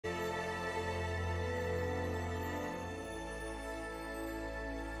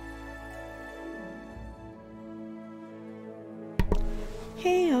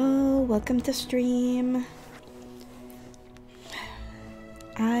welcome to stream.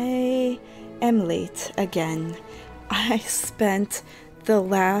 I am late again. I spent the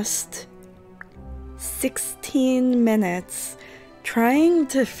last 16 minutes trying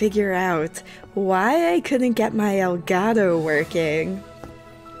to figure out why I couldn't get my Elgato working.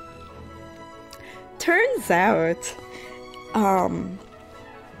 Turns out, I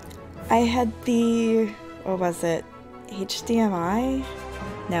had the, what was it, HDMI?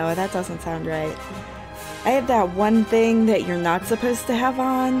 No, that doesn't sound right. I had that one thing that you're not supposed to have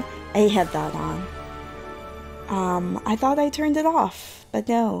on. I had that on. I thought I turned it off, but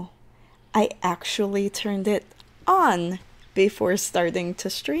no. I actually turned it on before starting to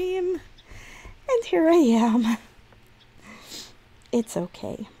stream. And here I am. It's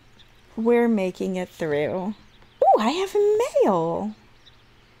okay. We're making it through. Ooh, I have mail.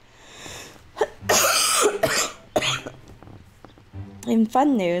 In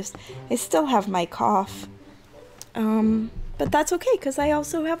fun news, I still have my cough. But that's okay, because I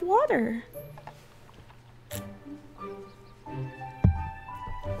also have water.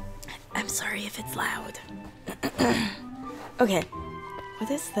 I'm sorry if it's loud. Okay.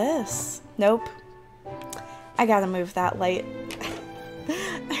 What is this? Nope. I gotta move that light.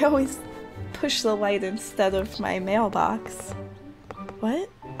 I always push the light instead of my mailbox. What?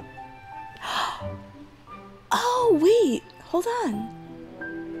 Oh, wait. Hold on.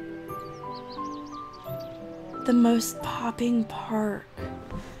 The most popping park.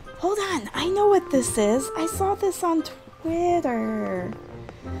 Hold on. I know what this is. I saw this on Twitter.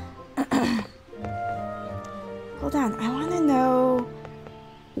 Hold on. I want to know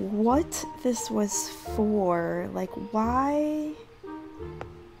what this was for. Like, why?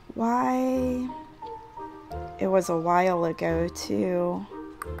 It was a while ago, too.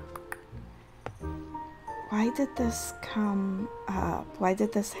 Why did this come up? Why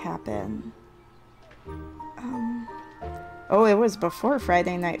did this happen? Oh, it was before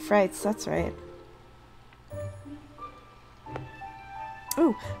Friday Night Frights, that's right.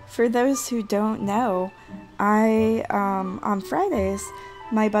 Oh, for those who don't know, on Fridays,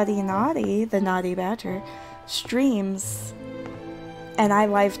 my buddy Naughty, the Naughty Badger, streams, and I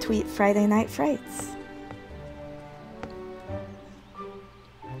live tweet Friday Night Frights.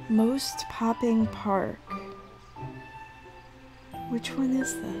 Most popping park. Which one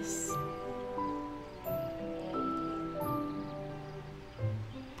is this?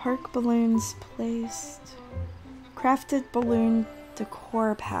 Park balloons placed. Crafted balloon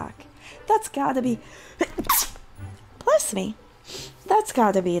decor pack. That's gotta be... Bless me. That's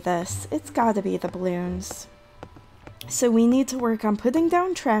gotta be this. It's gotta be the balloons. So we need to work on putting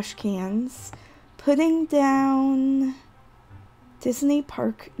down trash cans, putting down Disney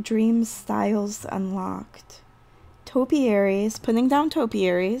Park Dream Styles Unlocked. Topiaries, putting down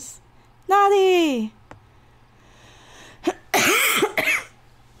topiaries. Naughty!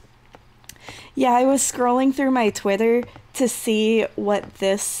 Yeah, I was scrolling through my Twitter to see what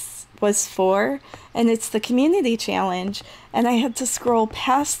this was for, and it's the community challenge, and I had to scroll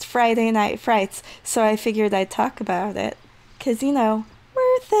past Friday Night Frights, so I figured I'd talk about it, because, you know,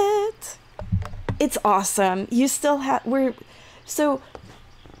 worth it. It's awesome. You still have, so,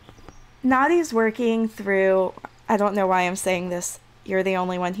 Naughty's working through, I don't know why I'm saying this, you're the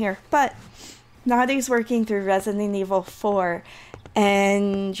only one here, but Naughty's working through Resident Evil 4,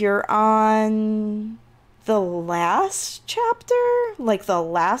 and you're on the last chapter? Like the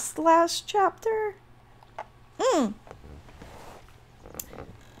last chapter?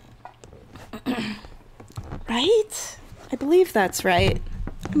 Right? I believe that's right.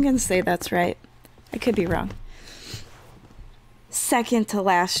 I'm gonna say that's right. I could be wrong. Second to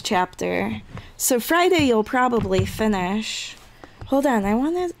last chapter. So Friday you'll probably finish. Hold on, I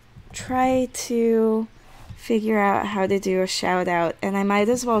want to try to figure out how to do a shout out, and I might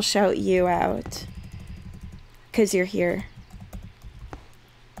as well shout you out because you're here.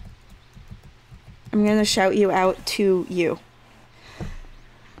 I'm gonna shout you out to you.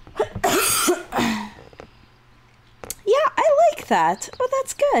 Yeah, I like that. Oh,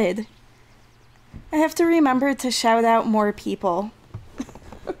 that's good. I have to remember to shout out more people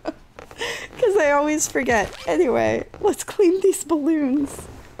because I always forget. Anyway, let's clean these balloons.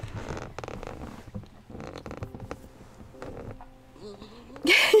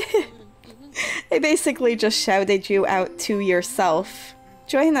 I basically just shouted you out to yourself.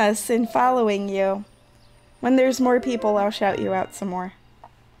 Join us in following you. When there's more people, I'll shout you out some more.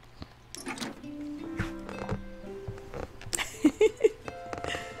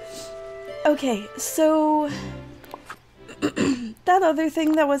 Okay, so that other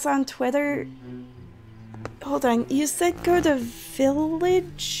thing that was on Twitter. Hold on, you said go to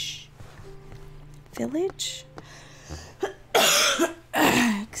Village? village?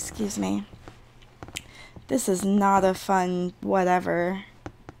 Excuse me. This is not a fun whatever.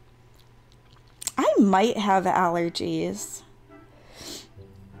 I might have allergies.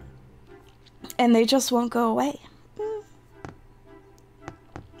 And they just won't go away.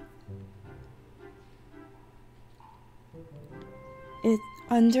 It's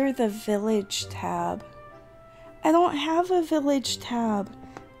under the village tab. I don't have a village tab.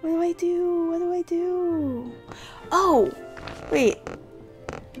 What do I do? What do I do? Oh, wait.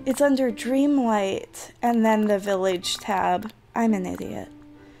 It's under Dreamlight and then the village tab. I'm an idiot.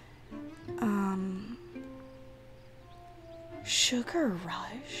 Sugar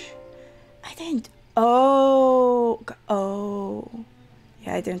Rush? I didn't. Oh.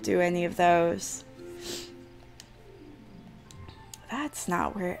 Yeah, I didn't do any of those. That's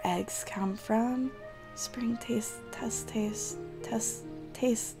not where eggs come from. Spring taste, test.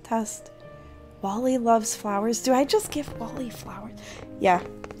 Wally loves flowers. Do I just give Wally flowers? Yeah,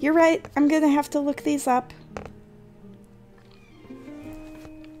 you're right. I'm gonna have to look these up.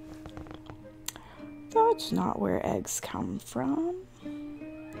 That's not where eggs come from.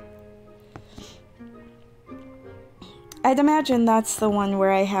 I'd imagine that's the one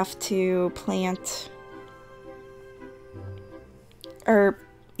where I have to plant... Or,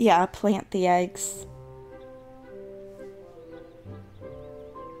 yeah, plant the eggs.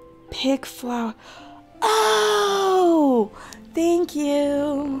 Pig flower. Oh! Thank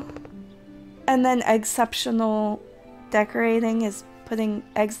you! And then exceptional decorating is putting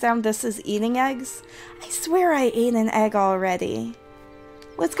eggs down. This is eating eggs. I swear I ate an egg already.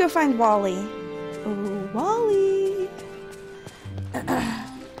 Let's go find Wally. Oh, Wally!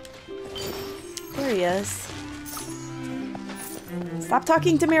 There he is. Stop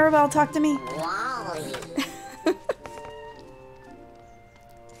talking to Mirabelle, talk to me. Wally.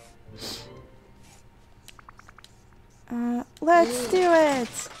 Let's do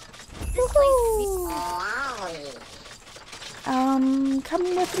it. Woohoo! Wally.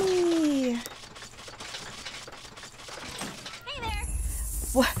 Come with me. Hey there.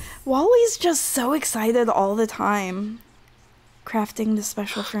 Wally's just so excited all the time. Crafting the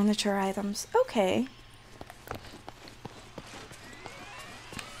special furniture items. Okay.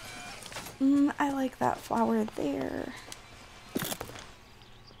 I like that flower there.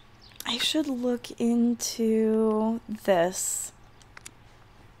 I should look into this.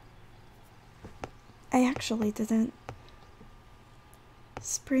 I actually didn't.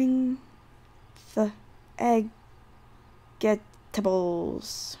 Spring the egg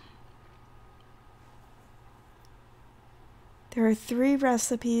getables. There are 3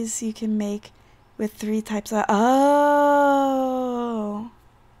 recipes you can make with 3 types of... Oh!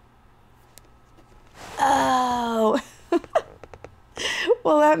 Oh!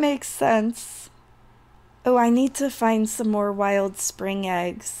 Well, that makes sense. Oh, I need to find some more wild spring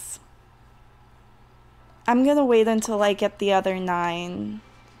eggs. I'm gonna wait until I get the other 9.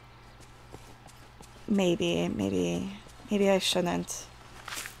 Maybe I shouldn't.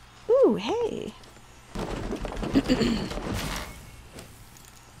 Ooh, hey!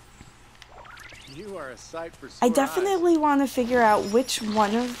 You are a sight for sore I definitely want to figure out which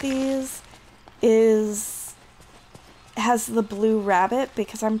one of these has the blue rabbit,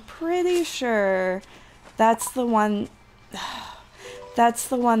 because I'm pretty sure that's the one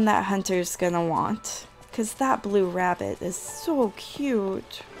that Hunter's gonna want, because that blue rabbit is so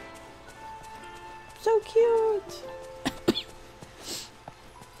cute. So cute.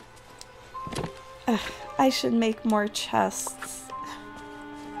 I should make more chests.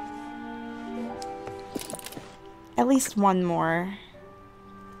 At least one more.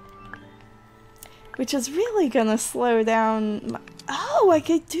 Which is really gonna slow down. Oh, I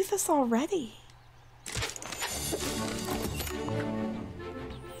could do this already.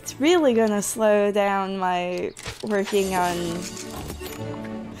 It's really gonna slow down my working on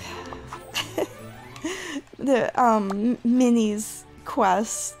the Minnie's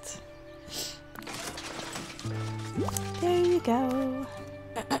quest. There you go.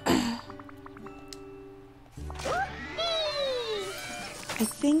 I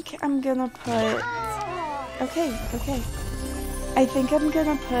think I'm gonna put... Okay. I think I'm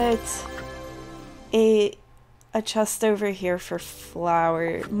gonna put a chest over here for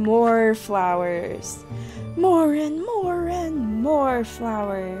more flowers. More and more and more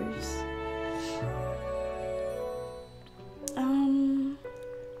flowers.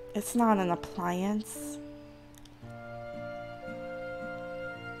 It's not an appliance.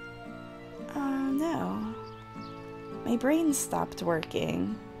 No. My brain stopped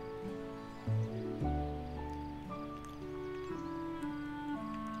working.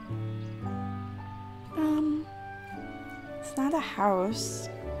 house.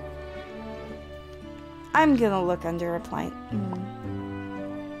 I'm gonna look under a plant.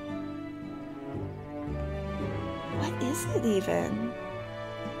 What is it even?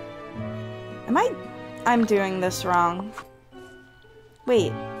 I'm doing this wrong.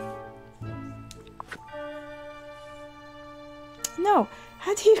 Wait. No,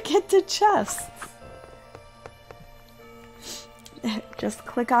 how do you get to chests? Just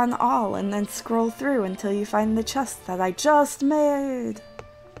click on all and then scroll through until you find the chest that I just made.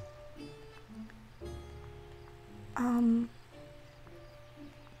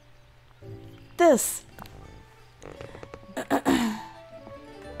 This.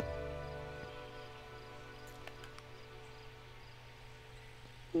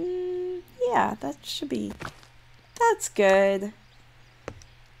 Yeah, that should be... That's good.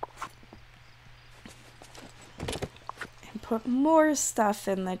 And put more stuff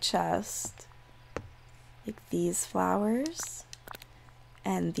in the chest. Like these flowers.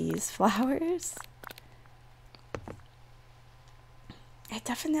 And these flowers. I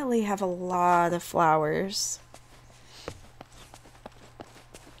definitely have a lot of flowers.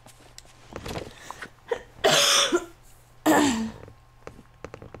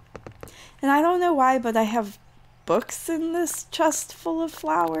 And I don't know why, but I have books in this chest full of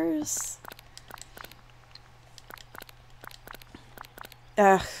flowers.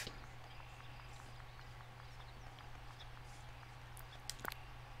 Ugh.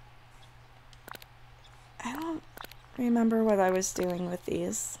 I don't remember what I was doing with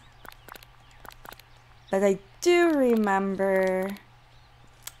these. But I do remember...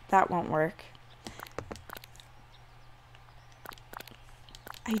 That won't work.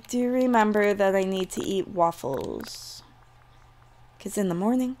 I do remember that I need to eat waffles. Because in the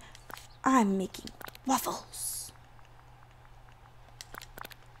morning, I'm making waffles.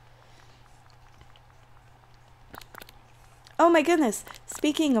 Oh my goodness,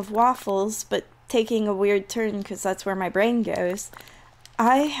 speaking of waffles, but taking a weird turn because that's where my brain goes,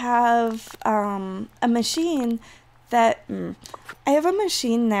 I have a machine that... I have a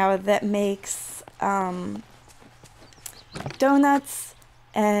machine now that makes donuts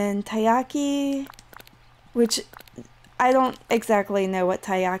and taiyaki, which I don't exactly know what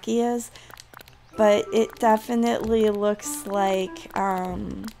taiyaki is, but it definitely looks like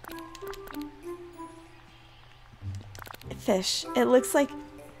fish. It looks like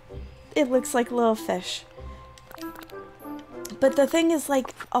little fish. But the thing is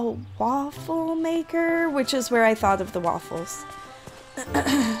like a waffle maker, which is where I thought of the waffles.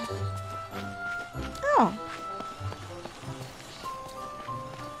 Oh.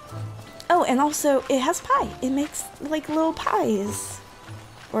 Oh, and also it has pie. It makes like little pies.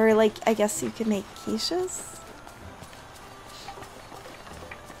 Or like, I guess you could make quiches.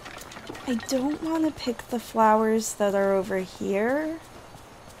 I don't want to pick the flowers that are over here,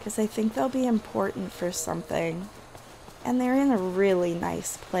 because I think they'll be important for something. And they're in a really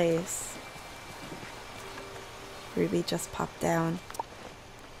nice place. Ruby just popped down.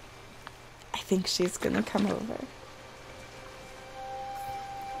 I think she's gonna come over.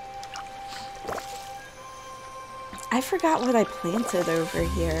 I forgot what I planted over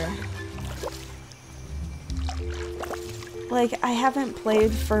here. Like, I haven't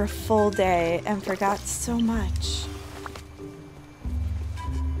played for a full day and forgot so much.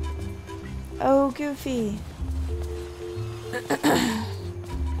 Oh, Goofy.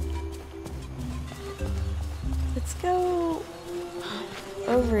 Let's go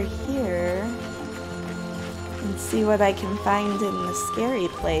over here and see what I can find in the scary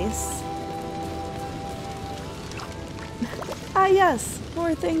place. Ah yes,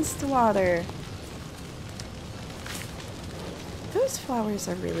 more things to water. Those flowers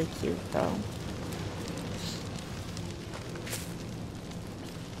are really cute though.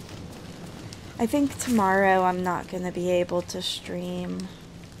 I think tomorrow I'm not going to be able to stream.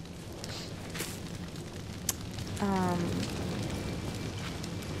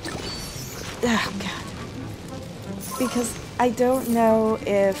 Oh god. Because I don't know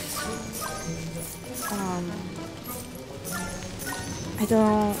if I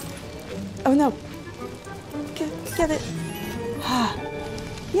don't... Oh no! Get it!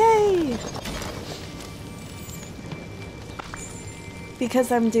 Yay!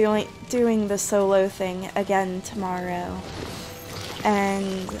 Because I'm doing the solo thing again tomorrow.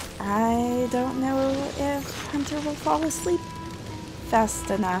 And I don't know if Hunter will fall asleep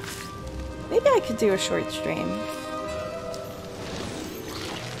fast enough. Maybe I could do a short stream.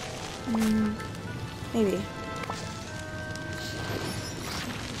 Maybe.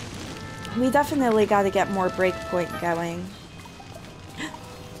 We definitely got to get more breakpoint going.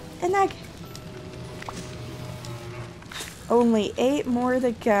 An egg! Only 8 more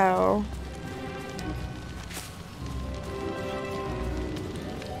to go.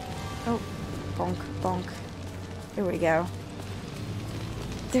 Oh, bonk, bonk. Here we go.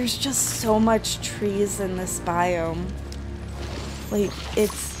 There's just so much trees in this biome. Like,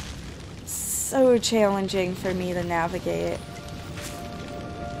 it's so challenging for me to navigate.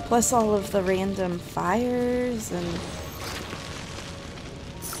 Plus all of the random fires, and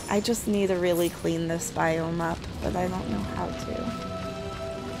I just need to really clean this biome up, but I don't know how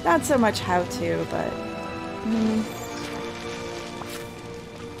to. Not so much how to, but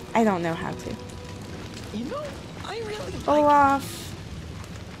I don't know how to. You know, I really like... Olaf,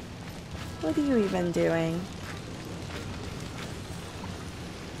 what are you even doing?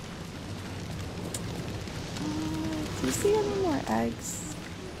 Do you see any more eggs?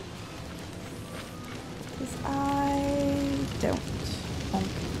 Because I don't.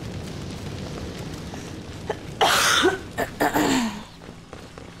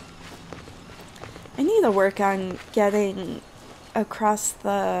 I need to work on getting across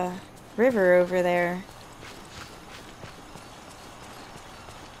the river over there.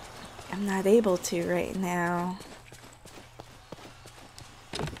 I'm not able to right now.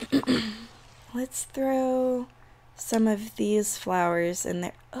 Let's throw some of these flowers in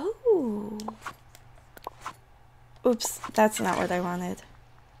there. Oh! Oops, that's not what I wanted.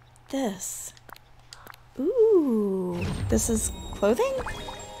 This. Ooh, this is clothing?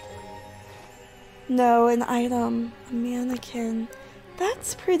 No, an item. A mannequin.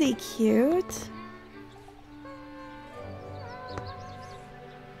 That's pretty cute.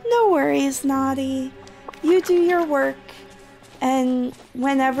 No worries, Naughty. You do your work. And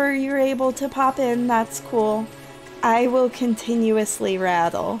whenever you're able to pop in, that's cool. I will continuously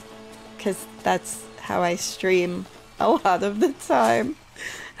rattle. Because that's how I stream a lot of the time.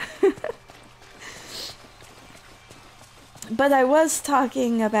 But I was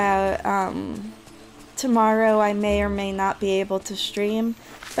talking about tomorrow I may or may not be able to stream,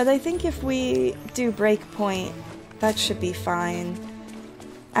 but I think if we do Breakpoint, that should be fine.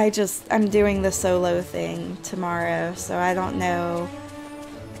 I'm doing the solo thing tomorrow, so I don't know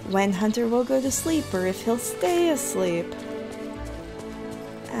when Hunter will go to sleep or if he'll stay asleep.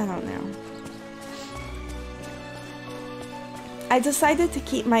 I don't know. I decided to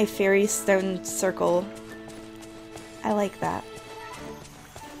keep my fairy stone circle. I like that.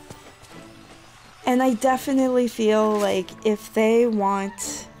 And I definitely feel like if they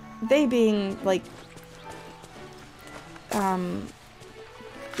want, they being like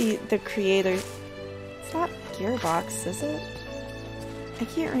the creator, it's not Gearbox, is it? I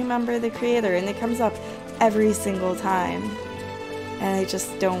can't remember the creator, and it comes up every single time, and I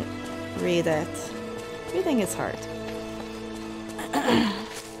just don't read it. Reading is hard.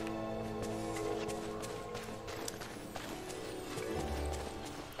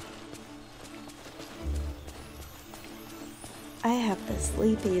 I have the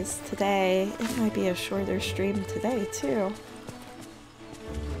sleepies today. It might be a shorter stream today, too.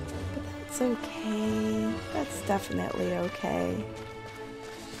 But that's okay. That's definitely okay.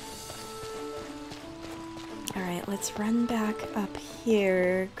 Alright, let's run back up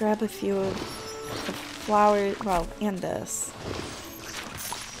here, grab a few of the flowers, well, and this.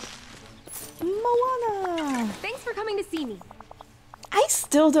 Moana! Thanks for coming to see me. I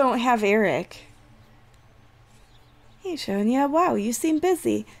still don't have Eric. Hey, Shonya. Wow, you seem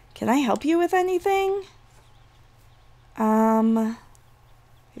busy. Can I help you with anything? Have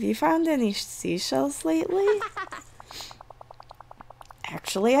you found any seashells lately?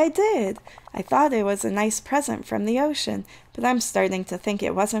 Actually, I did. I thought it was a nice present from the ocean, but I'm starting to think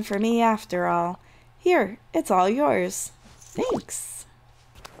it wasn't for me after all. Here, it's all yours. Thanks.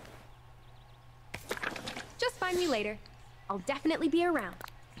 Just find me later. I'll definitely be around.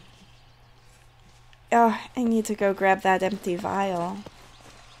 Oh, I need to go grab that empty vial.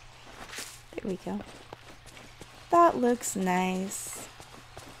 There we go. That looks nice.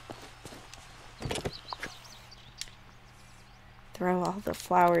 Throw all the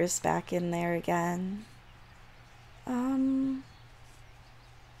flowers back in there again.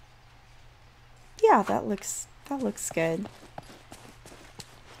 Yeah, that looks good.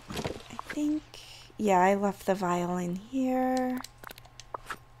 I think, yeah, I left the vial in here.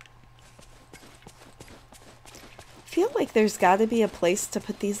 I feel like there's got to be a place to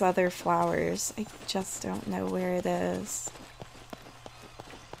put these other flowers. I just don't know where it is.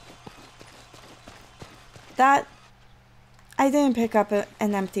 That, I didn't pick up an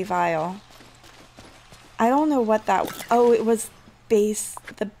empty vial. I don't know what that, oh, it was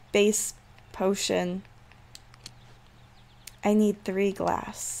the base potion. I need 3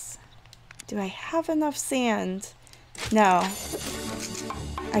 glass. Do I have enough sand No.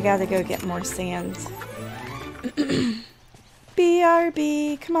 I gotta go get more sand.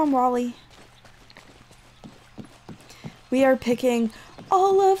 BRB. Come on, Wally. We are picking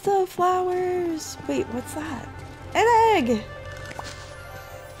all of the flowers. Wait, what's that? An egg!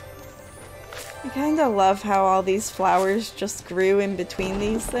 I kind of love how all these flowers just grew in between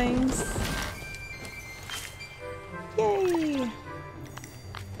these things. Yay!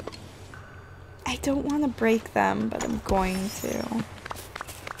 I don't want to break them, but I'm going to.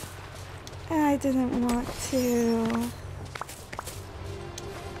 I didn't want to.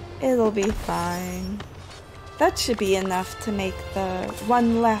 It'll be fine. That should be enough to make the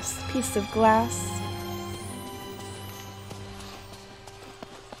one last piece of glass.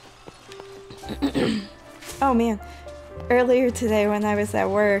 Oh man, earlier today when I was at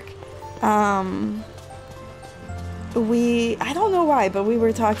work, I don't know why, but we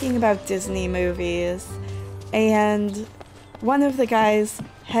were talking about Disney movies, and one of the guys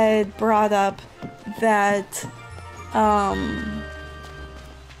had brought up that, how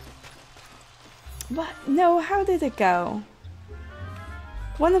did it go?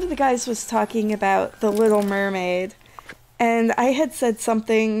 One of the guys was talking about The Little Mermaid, and I had said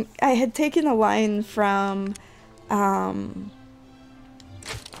something, I had taken a line from,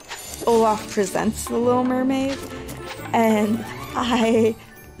 Olaf Presents The Little Mermaid, and I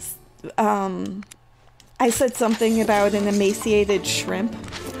said something about an emaciated shrimp,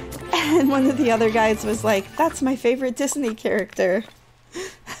 and one of the other guys was like, "That's my favorite Disney character."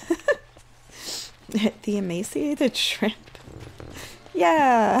 The emaciated shrimp.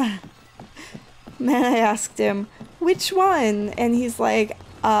 Yeah. Then I asked him, "Which one?" And he's like,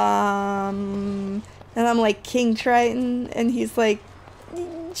 and I'm like, "King Triton," and he's like,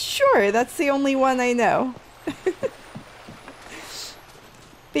 "Sure, that's the only one I know."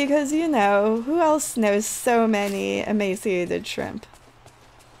 Because, you know, who else knows so many emaciated shrimp?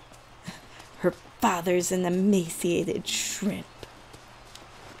 Her father's an emaciated shrimp.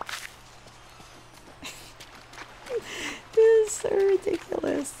 This is so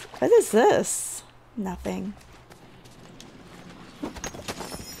ridiculous. What is this? Nothing.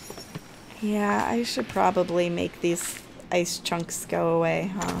 Yeah, I should probably make these ice chunks go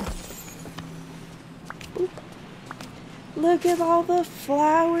away, huh? Oop. Look at all the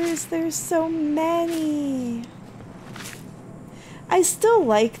flowers. There's so many. I still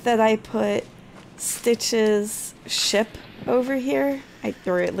like that I put Stitch's ship over here.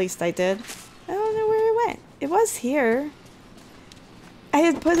 Or at least I did. I don't know where it went. It was here. I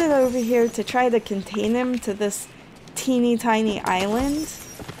had put it over here to try to contain him to this teeny tiny island.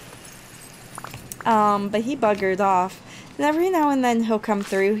 But he buggered off. And every now and then he'll come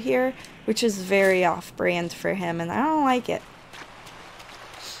through here, which is very off-brand for him, and I don't like it.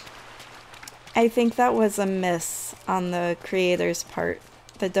 I think that was a miss on the creator's part,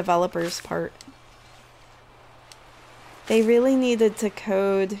 the developer's part. They really needed to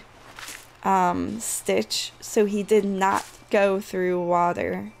code Stitch so he did not go through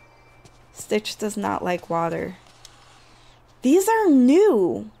water. Stitch does not like water. These are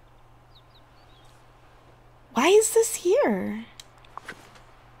new. Why is this here?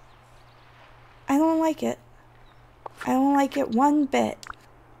 I don't like it. I don't like it one bit.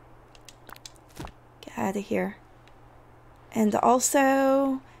 Get out of here. And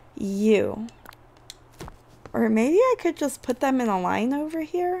also, you. Or maybe I could just put them in a line over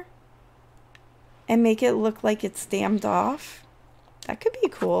here and make it look like it's dammed off. That could be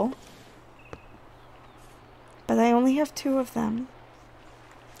cool. But I only have 2 of them.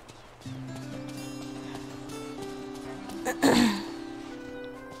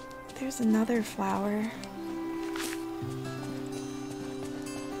 There's another flower.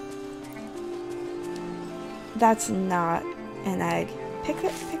 That's not an egg. Pick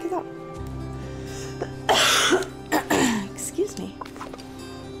it up. Excuse me.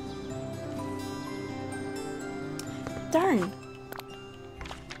 Darn.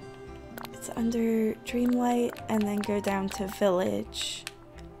 It's under Dreamlight and then go down to Village.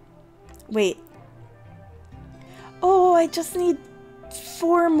 Wait. Oh, I just need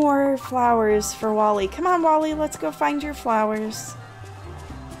 4 more flowers for Wally. Come on, Wally, let's go find your flowers.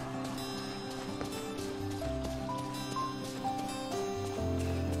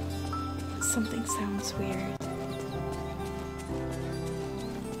 Something sounds weird.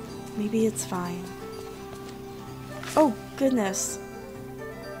 Maybe it's fine. Oh, goodness.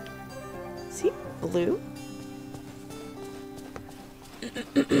 Is he blue?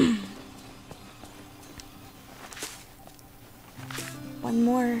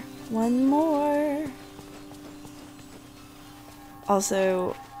 One more.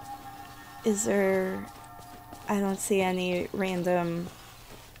 Also, is there... I don't see any random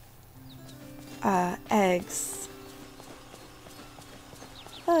eggs.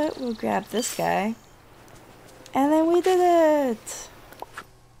 But we'll grab this guy. And then we did it!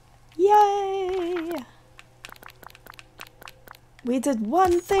 Yay! We did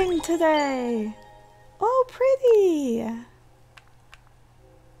one thing today! Oh, pretty!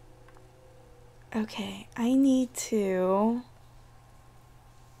 Okay, I need to...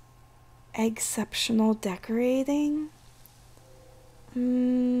 Exceptional decorating?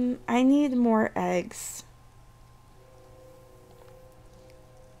 I need more eggs.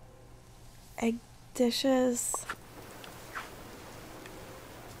 Egg dishes.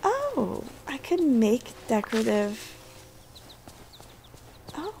 Oh, I could make decorative.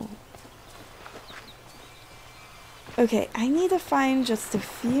 Oh. Okay, I need to find just a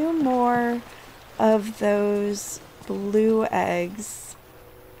few more of those blue eggs.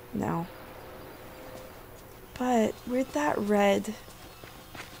 No. But where'd that red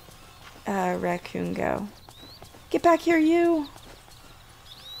raccoon go? Get back here, you!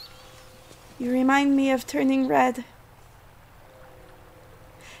 You remind me of Turning Red.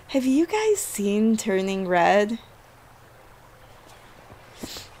 Have you guys seen Turning Red?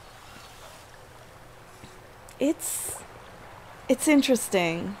 It's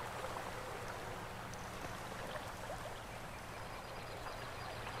interesting.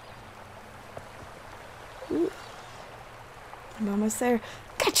 Ooh. I'm almost there.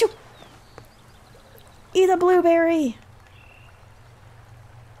 Got you! Eat a blueberry!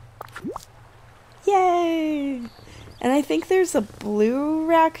 Yay! And I think there's a blue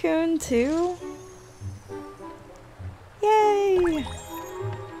raccoon too. Yay!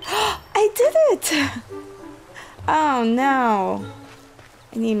 I did it! Oh no.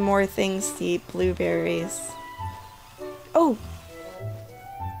 I need more things to eat blueberries. Oh!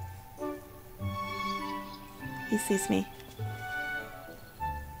 He sees me.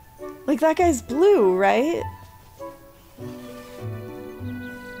 Like, that guy's blue, right?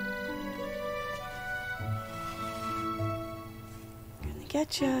 Gonna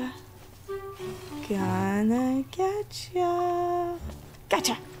getcha. Gonna getcha.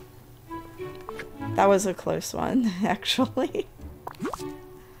 Gotcha! That was a close one, actually.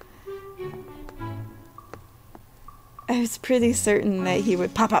 I was pretty certain that he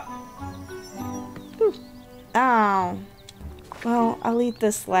would pop up. Ooh. Ow. Well, I'll eat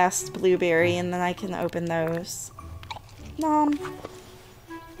this last blueberry and then I can open those. Nom.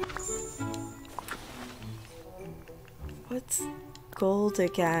 What's gold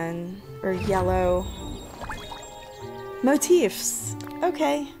again? Or yellow? Motifs.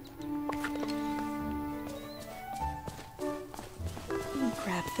 Okay.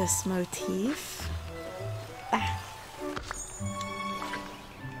 Grab this motif. Ah.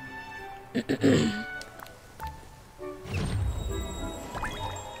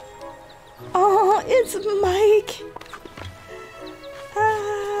 Oh, it's Mike!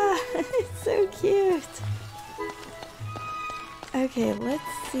 Ah, it's so cute. Okay, let's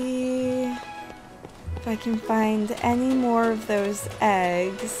see if I can find any more of those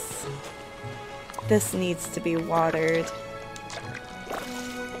eggs. This needs to be watered.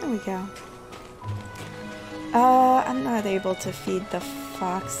 There we go. I'm not able to feed the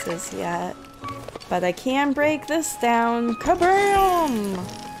foxes yet, but I can break this down. Kabam!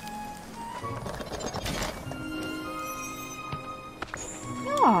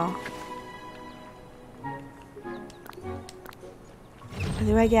 Aw. What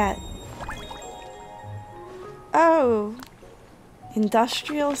do I get? Oh!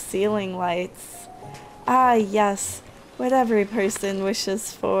 Industrial ceiling lights. Ah, yes. What every person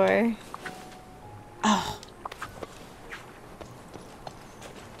wishes for. Oh.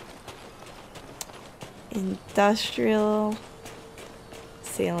 Industrial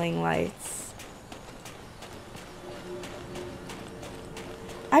ceiling lights.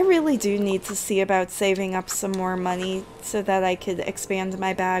 I really do need to see about saving up some more money so that I could expand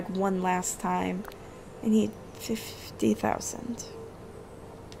my bag one last time. I need 50,000.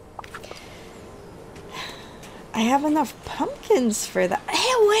 I have enough pumpkins for that.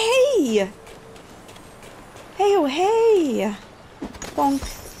 Hey, oh, hey! Hey, oh, hey!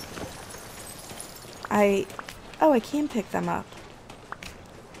 Bonk. Oh, I can pick them up.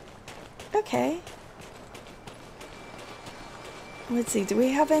 Okay. Let's see, do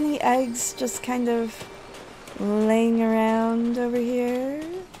we have any eggs just kind of laying around over here?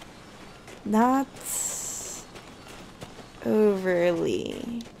 Not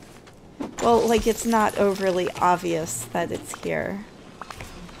overly. Well, like, it's not overly obvious that it's here.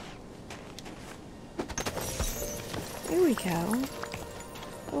 There we go.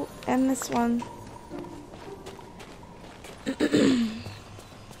 Oh, and this one.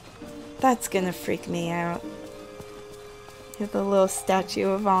 That's gonna freak me out. Have the little statue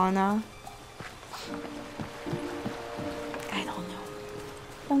of Anna. I don't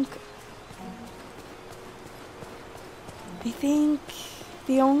know. I think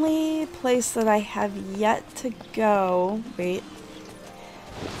the only place that I have yet to go... Wait.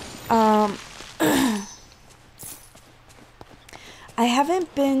 I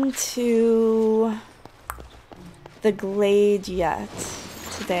haven't been to the Glade yet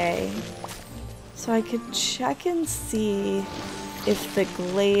today. So I could check and see if the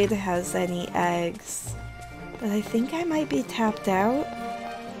Glade has any eggs. But I think I might be tapped out.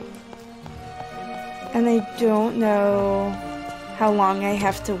 And I don't know how long I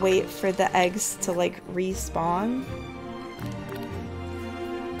have to wait for the eggs to like respawn.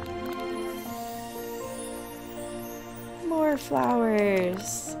 More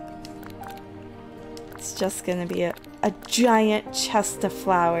flowers. It's just gonna be a giant chest of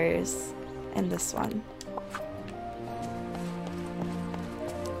flowers in this one.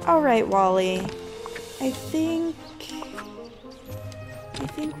 Alright, Wally. I think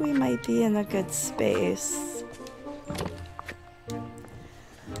we might be in a good space.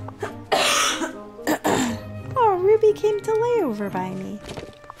 Oh, Ruby came to lay over by me.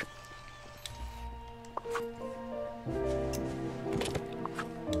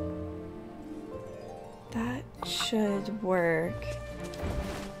 That should work.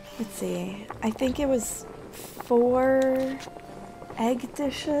 Let's see. I think it was 4 egg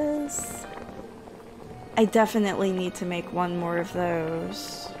dishes. I definitely need to make one more of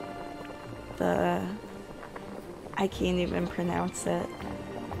those. I can't even pronounce it.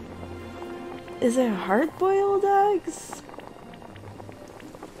 Is it hard-boiled eggs?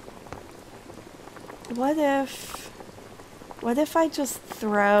 What if I just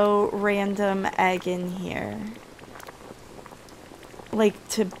throw random egg in here? Like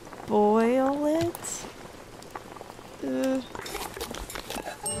to boil it?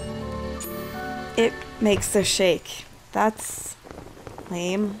 It makes a shake. That's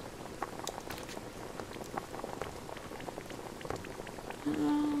lame.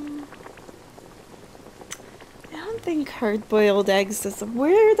 I don't think hard-boiled eggs is...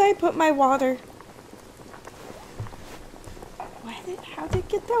 Where did I put my water? How did it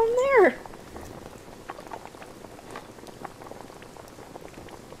get down there?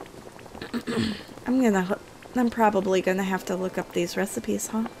 I'm probably gonna have to look up these recipes,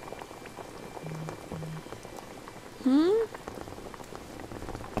 huh?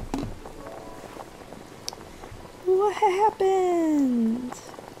 What happened?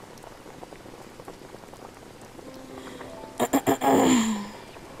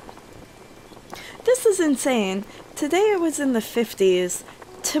 This is insane. Today it was in the 50s.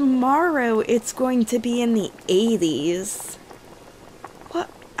 Tomorrow it's going to be in the 80s. What?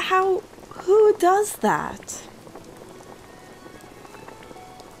 How? Who does that?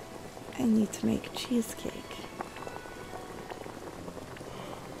 I need to make cheesecake.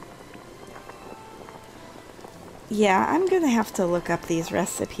 Yeah, I'm gonna have to look up these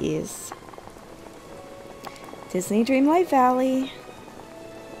recipes. Disney Dreamlight Valley.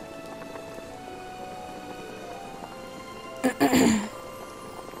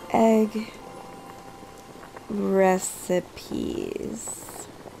 Egg recipes.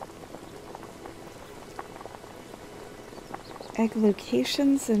 Egg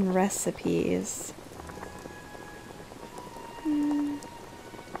locations and recipes.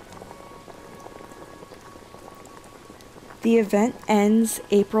 The event ends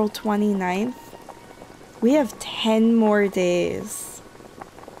April 29th. We have 10 more days.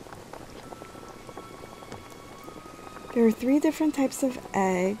 There are 3 different types of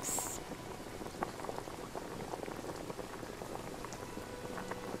eggs.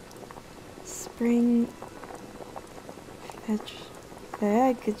 Spring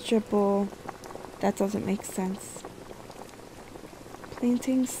vegetable. That doesn't make sense.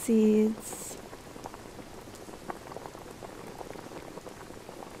 Planting seeds.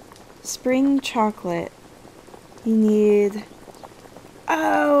 Spring chocolate. You need...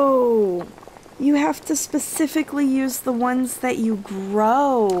 Oh! You have to specifically use the ones that you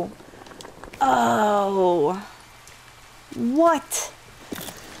grow. Oh. What?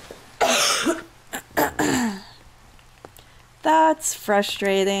 That's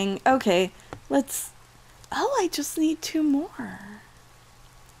frustrating. Okay, let's... Oh, I just need 2 more.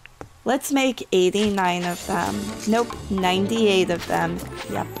 Let's make 89 of them. Nope, 98 of them.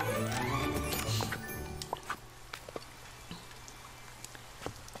 Yep.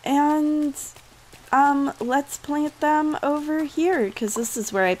 And... let's plant them over here, because this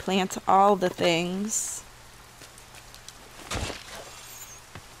is where I plant all the things.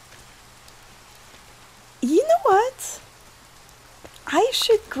 what? I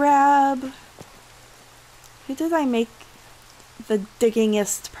should grab... Who did I make the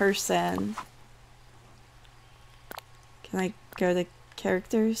diggingest person? Can I go to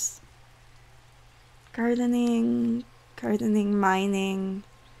characters? Gardening, mining,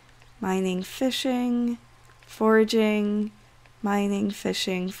 fishing, foraging, mining,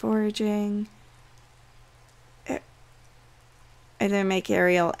 fishing, foraging. I didn't make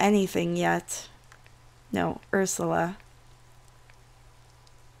Ariel anything yet. No, Ursula.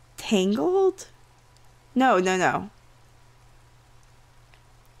 Tangled? No.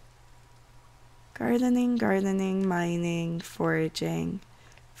 Gardening, mining, foraging,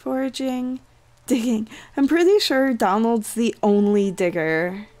 digging. I'm pretty sure Donald's the only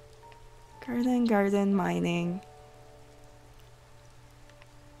digger. Garden, mining.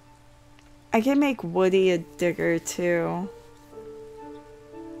 I can make Woody a digger too.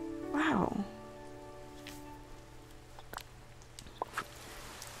 Wow.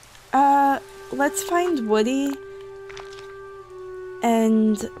 Let's find Woody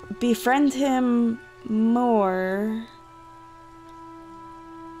and befriend him more.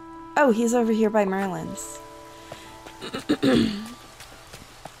 Oh, he's over here by Merlin's.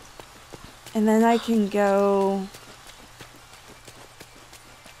 And then I can go...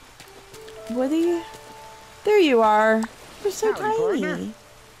 Woody? There you are. You're so tiny. Partner.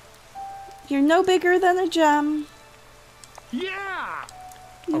 You're no bigger than a gem. Yeah!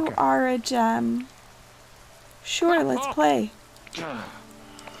 You are a gem. Sure, let's play.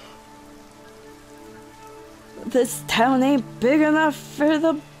 This town ain't big enough for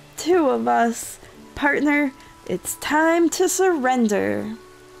the two of us. Partner, it's time to surrender.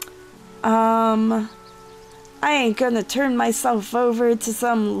 I ain't gonna turn myself over to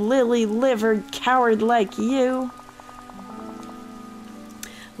some lily-livered coward like you.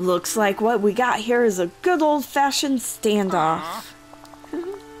 Looks like what we got here is a good old-fashioned standoff.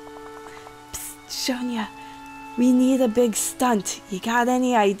 Psst, Sonia, we need a big stunt. You got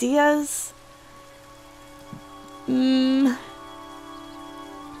any ideas? A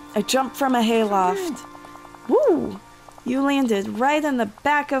jump from a hayloft. Woo! You landed right in the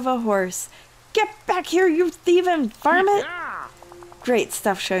back of a horse. Get back here, you thieving varmint! Great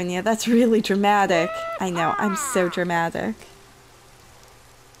stuff, Sonia. That's really dramatic. I know, I'm so dramatic.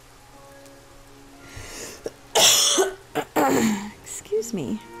 Excuse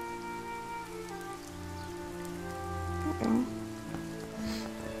me. Uh-oh.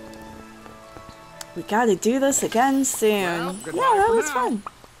 We gotta do this again soon. Well, yeah, that was fun.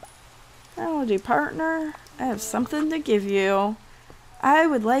 Howdy, partner. I have something to give you. I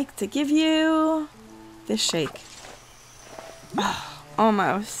would like to give you this shake. Oh,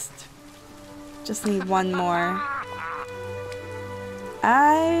 almost. Just need one more.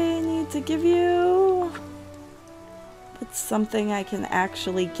 I need to give you... It's something I can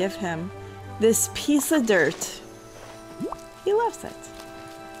actually give him. This piece of dirt. He loves it.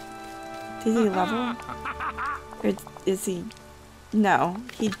 Did he love him? Or is he... No,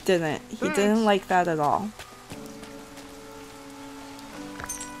 he didn't. He didn't like that at all.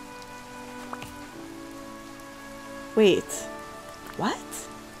 Wait. What?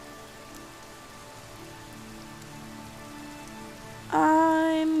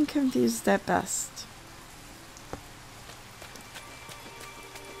 I'm confused at best.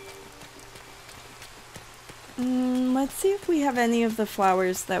 Let's see if we have any of the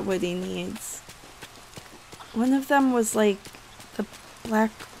flowers that Woody needs. One of them was like the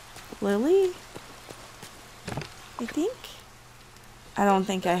black lily, I think? I don't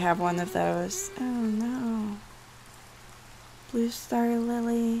think I have one of those. Oh no. Blue star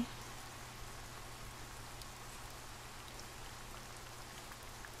lily.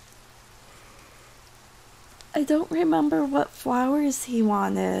 I don't remember what flowers he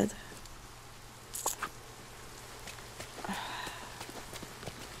wanted.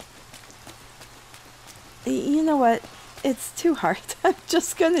 You know what? It's too hard. I'm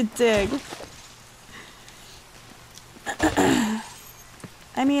just gonna dig.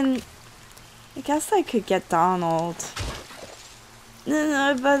 I mean, I guess I could get Donald.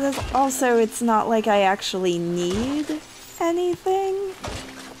 No, but also it's not like I actually need anything.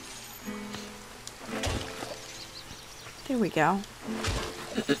 There we go.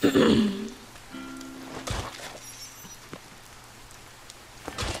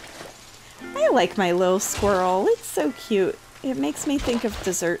 I like my little squirrel. It's so cute. It makes me think of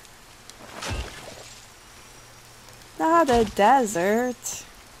dessert. Not a desert.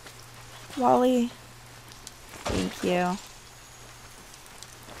 Wally. Thank you.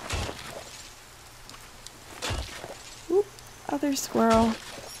 Oop, other squirrel.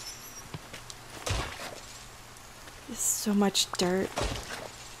 So much dirt.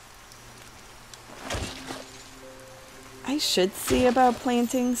 I should see about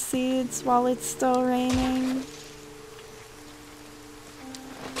planting seeds while it's still raining.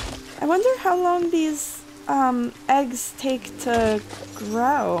 I wonder how long these eggs take to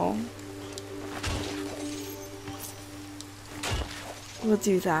grow. We'll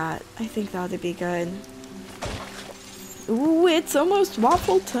do that. I think that would be good. Ooh, it's almost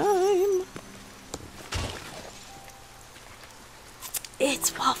waffle time.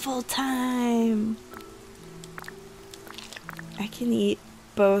 It's waffle time. I can eat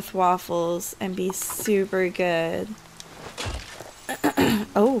both waffles and be super good.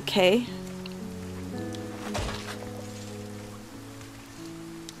 Okay.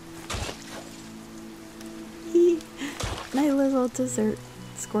 My little dessert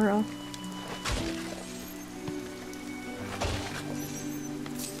squirrel.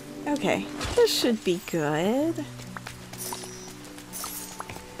 Okay, this should be good.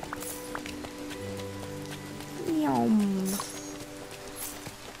 Yum.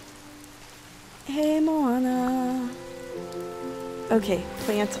 Hey, Moana. Okay,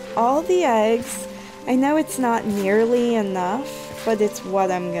 plant all the eggs. I know it's not nearly enough, but it's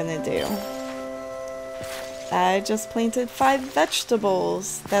what I'm gonna do. I just planted 5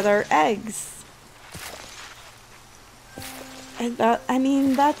 vegetables that are eggs. And that, I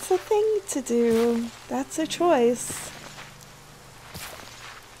mean, that's a thing to do. That's a choice.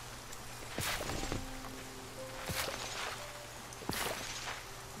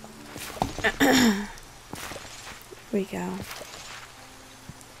 Here we go.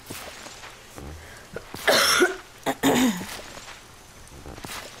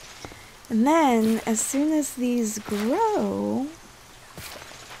 And then, as soon as these grow,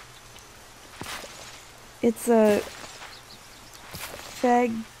 it's a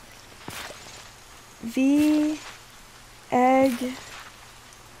egg,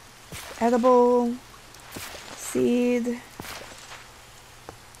 edible, seed,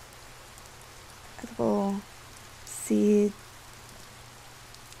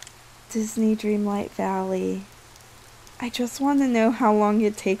 Disney Dreamlight Valley. I just want to know how long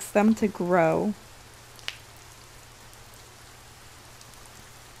it takes them to grow.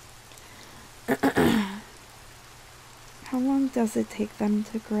 How long does it take them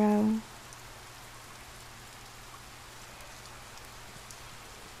to grow?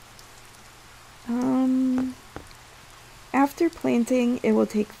 After planting, it will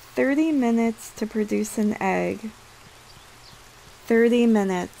take 30 minutes to produce an egg. 30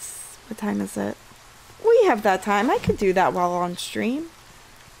 minutes. What time is it? We have that time. I could do that while on stream.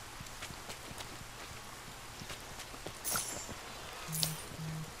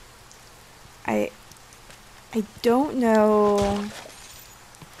 I don't know.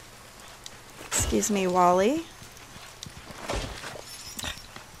 Excuse me, Wally.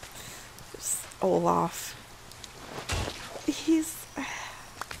 There's Olaf. He's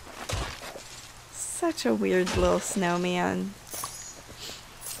such a weird little snowman.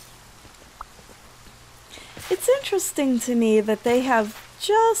 It's interesting to me that they have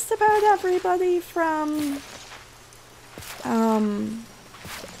just about everybody from oh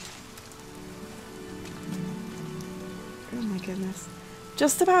my goodness.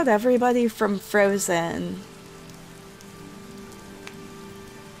 Just about everybody from Frozen.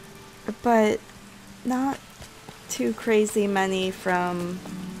 But not too crazy many from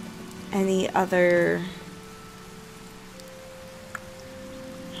any other.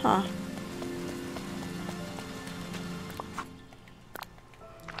 Huh.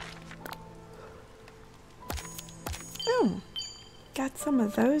 Oh, got some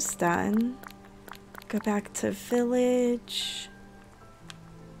of those done. Go back to village.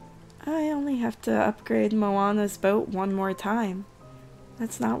 I only have to upgrade Moana's boat one more time.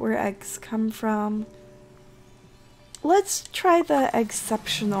 That's not where eggs come from. Let's try the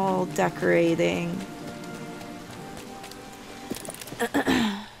exceptional decorating.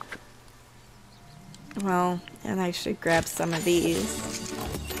 Well, and I should grab some of these,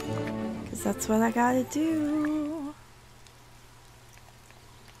 because that's what I gotta do.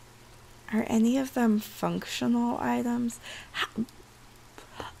 Are any of them functional items?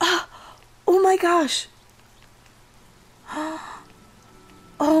 Oh my gosh!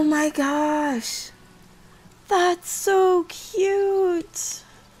 Oh my gosh! That's so cute!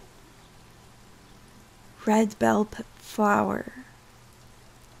 Red bell flower.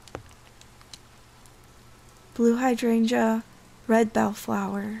 Blue hydrangea, red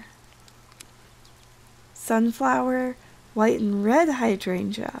bellflower. Sunflower, white and red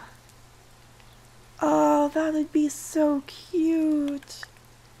hydrangea. Oh, that would be so cute.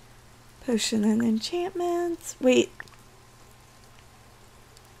 Potion and enchantments. Wait,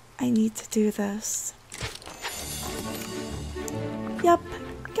 I need to do this. Yep,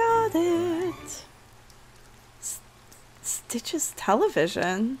 got it. Stitch's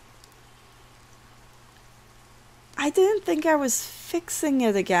television. I didn't think I was fixing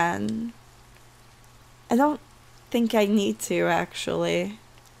it again. I don't think I need to, actually.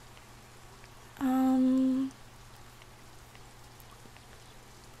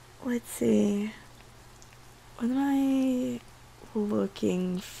 Let's see. What am I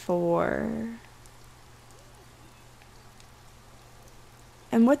looking for?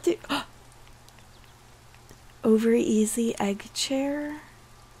 And what do... Over easy egg chair?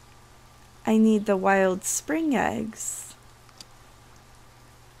 I need the wild spring eggs.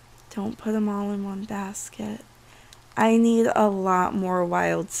 Don't put them all in one basket. I need a lot more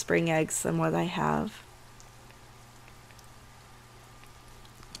wild spring eggs than what I have.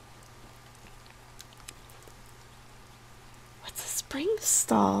 What's a spring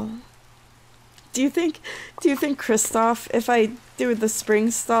stall? Do you think Kristoff, if I do the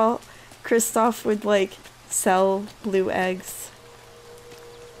spring stall, Kristoff would like sell blue eggs?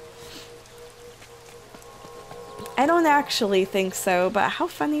 I don't actually think so, but how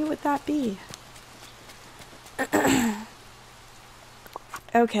funny would that be?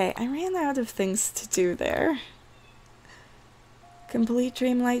 Okay, I ran out of things to do there. Complete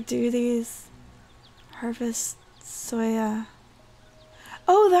Dreamlight duties. Harvest soya.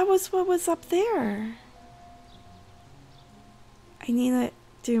 Oh, that was what was up there. I need to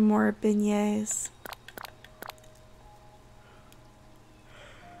do more beignets.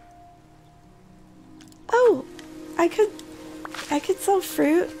 Oh, I could sell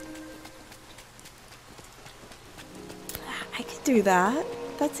fruit. I could do that.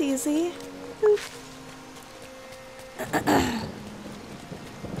 That's easy.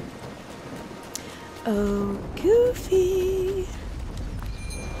 Oh, Goofy.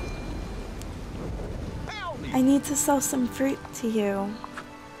 I need to sell some fruit to you,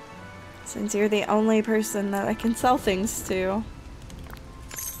 since you're the only person that I can sell things to.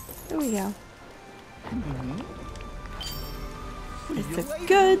 There we go. It's a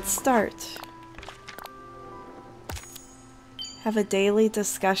good start. Have a daily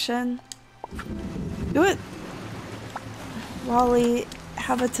discussion. Do it! Wally,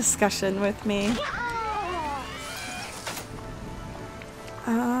 have a discussion with me.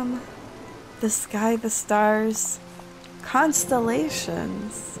 The sky, the stars,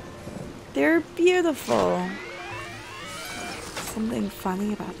 constellations. They're beautiful. Something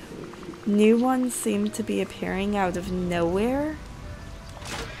funny about it. New ones seem to be appearing out of nowhere.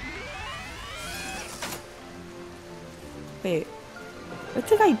 Wait, what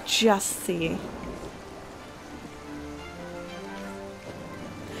did I just see?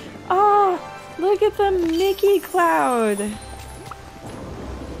 Oh, look at the Mickey cloud.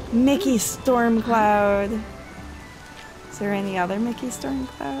 Mickey storm cloud. Is there any other Mickey storm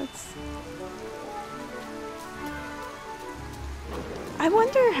clouds? I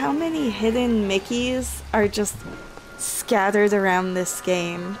wonder how many hidden Mickeys are just scattered around this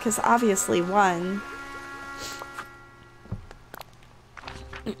game, because obviously one.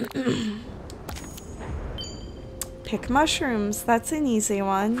 Pick mushrooms, that's an easy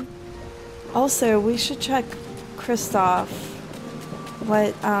one. Also, we should check Kristoff,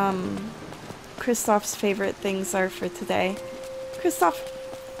 what Kristoff's favorite things are for today. Kristoff,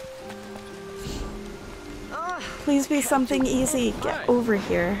 please be something easy. Get over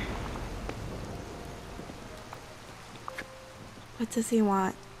here. What does he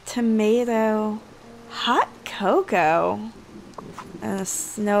want? Tomato, hot cocoa, and a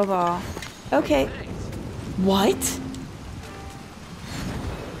snowball. Okay. What?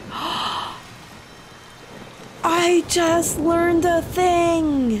 I just learned a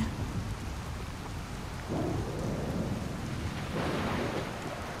thing.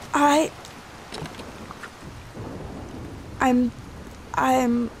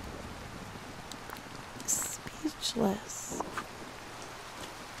 I'm speechless.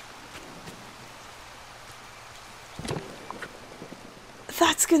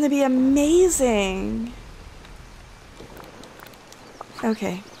 That's gonna be amazing.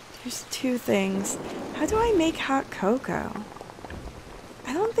 Okay, here's two things. How do I make hot cocoa?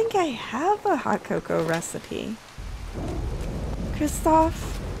 I don't think I have a hot cocoa recipe.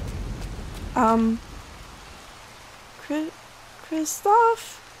 Kristoff?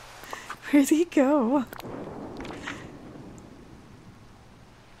 Kristoff? Where'd he go?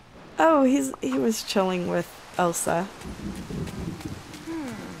 Oh, he was chilling with Elsa.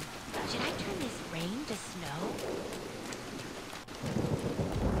 Should I turn this rain to snow?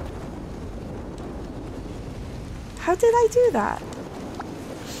 How did I do that?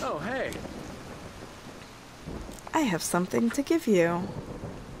 Oh, hey. I have something to give you.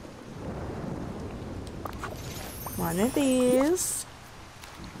 One of these.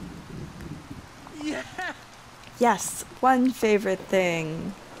 Yeah. Yes, one favorite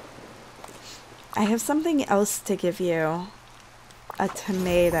thing. I have something else to give you. A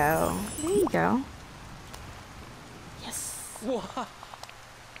tomato. There you go. Yes. Whoa.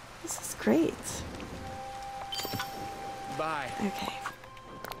 This is great. Bye. Okay.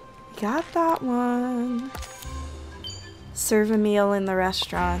 Got that one. Serve a meal in the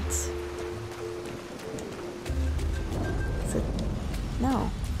restaurant. Is it?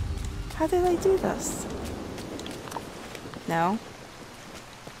 No. How did I do this? No.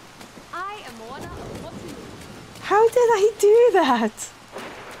 I am Moana of Motu. How did I do that?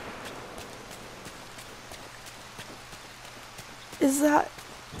 Is that...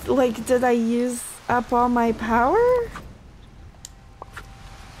 like, did I use up all my power?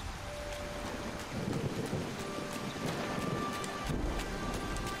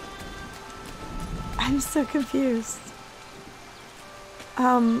 I'm so confused.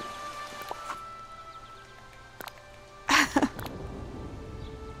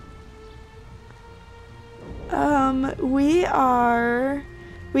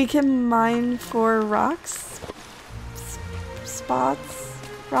 We can mine for rocks, spots,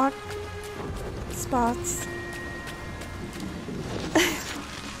 rock spots.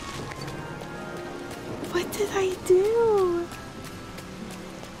 What did I do?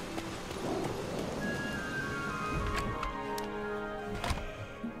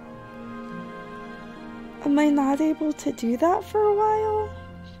 Am I not able to do that for a while?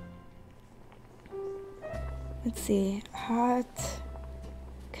 Let's see. Hot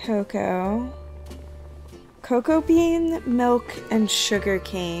cocoa. Cocoa bean, milk, and sugar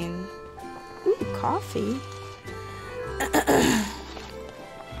cane. Ooh, coffee.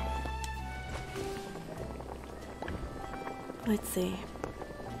 Let's see.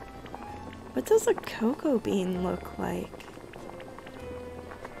 What does a cocoa bean look like?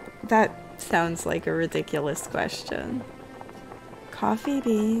 That sounds like a ridiculous question. Coffee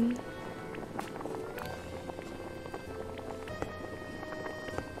bean.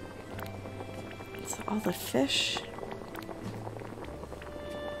 It's all the fish.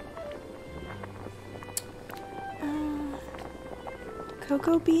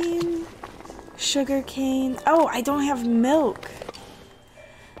 Cocoa bean, sugar cane. Oh, I don't have milk.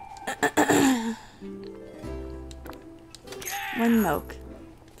 One milk.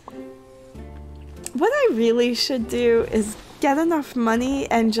 What I really should do is get enough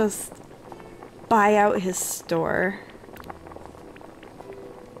money and just buy out his store.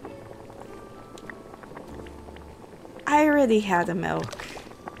 I already had a milk.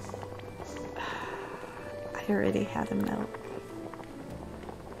 I already had a milk.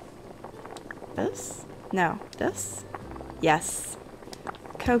 This? No. This? Yes.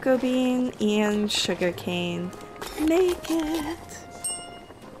 Cocoa bean and sugar cane. Make it!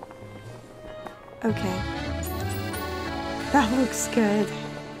 Okay. That looks good.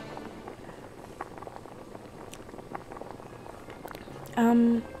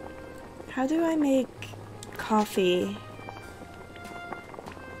 How do I make coffee?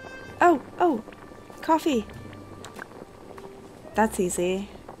 Oh, coffee. That's easy.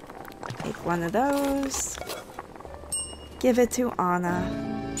 Make one of those. Give it to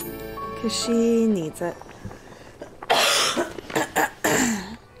Anna, 'cause she needs it.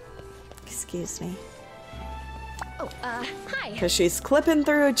 Excuse me. Oh, hi. 'Cause she's clipping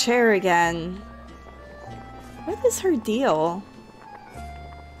through a chair again. What is her deal?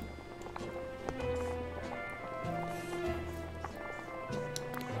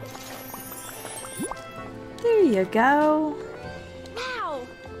 There you go. Wow.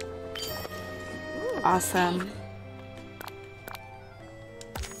 Awesome.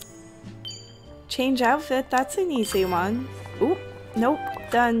 Change outfit, that's an easy one. Oop, nope,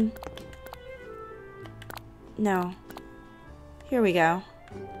 done. No. Here we go.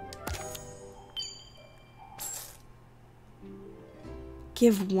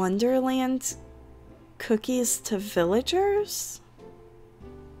 Give Wonderland cookies to villagers?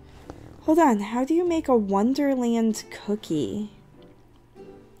 Hold on, how do you make a Wonderland cookie?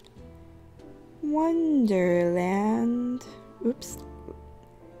 Wonderland. Oops.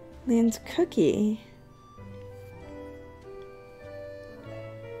 Land cookie.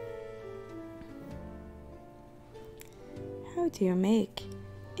 How do you make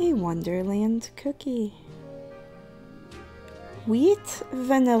a Wonderland cookie? Wheat,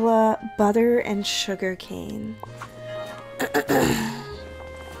 vanilla, butter, and sugar cane.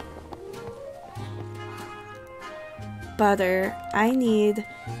 butter. I need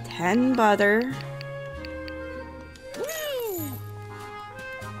 10 butter.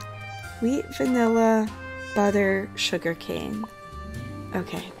 Wheat, vanilla, butter, sugar cane.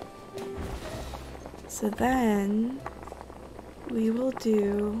 Okay. So then we will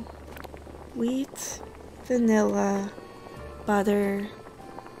do wheat, vanilla, butter.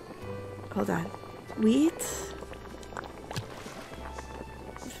 Hold on. Wheat,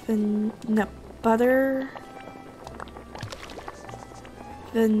 no, butter,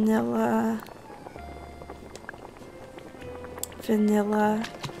 vanilla,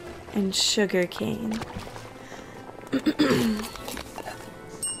 and sugar cane.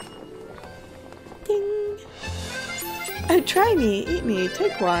 Ding! Oh, try me, eat me,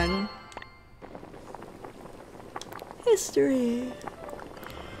 take one. History.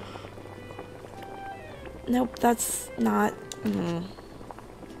 Nope, that's not.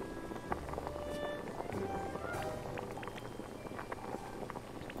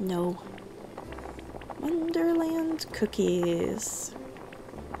 No. Wonderland cookies.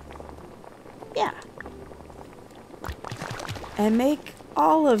 Yeah. And make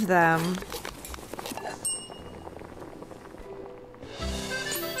all of them.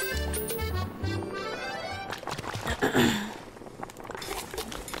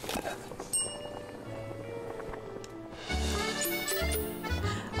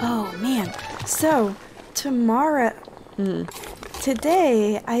 Oh man. So, tomorrow.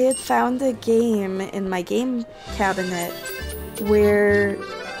 Today, I had found a game in my game cabinet where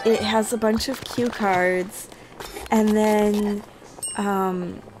it has a bunch of cue cards, and then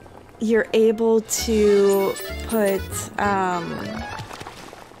you're able to put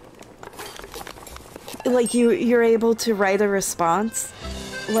like you're able to write a response.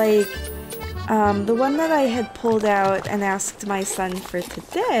 Like the one that I had pulled out and asked my son for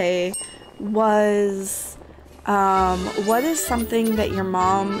today was what is something that your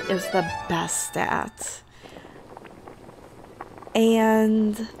mom is the best at?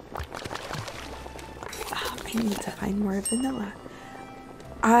 And I need to find more vanilla.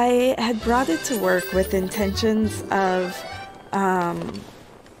 I had brought it to work with intentions of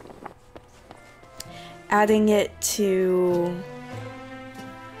adding it to,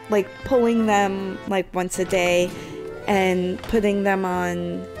 like, pulling them like once a day and putting them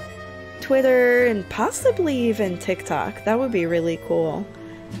on Twitter and possibly even TikTok. That would be really cool.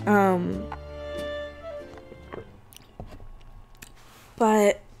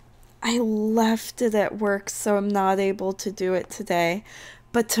 But I left it at work, so I'm not able to do it today.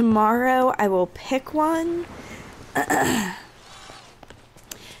 But tomorrow I will pick one. And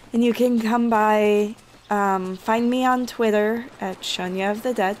you can come by, find me on Twitter at Shonya of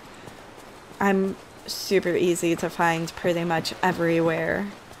the Dead. I'm super easy to find pretty much everywhere.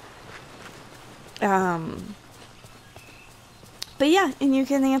 But yeah, and you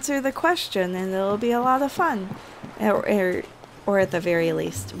can answer the question and it'll be a lot of fun. Or at the very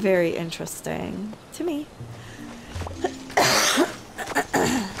least, very interesting to me.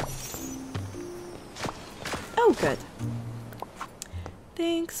 Oh, good.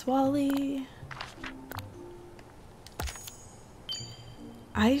 Thanks, Wally.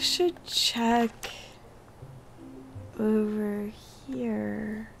 I should check over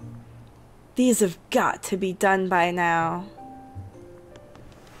here. These have got to be done by now.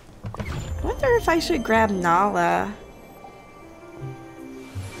 Wonder if I should grab Nala.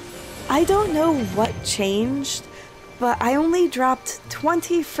 I don't know what changed, but I only dropped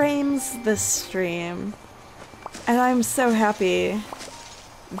 20 frames this stream. And I'm so happy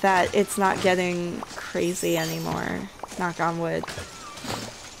that it's not getting crazy anymore. Knock on wood.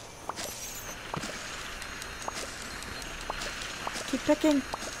 Keep picking.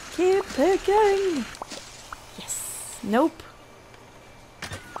 Keep picking. Yes. Nope.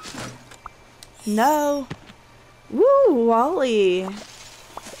 No. Woo, Wally.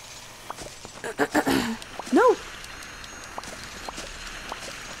 No.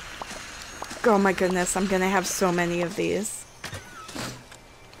 Oh my goodness, I'm gonna have so many of these.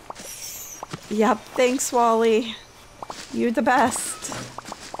 Yep, thanks, Wally. You're the best.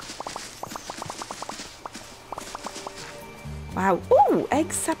 Wow. Ooh,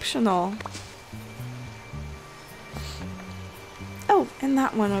 exceptional. Oh, and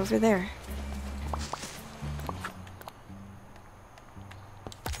that one over there.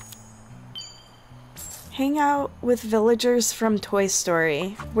 Hang out with villagers from Toy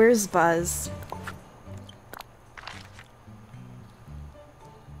Story. Where's Buzz?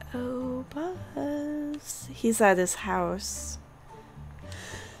 Oh, Buzz. He's at his house.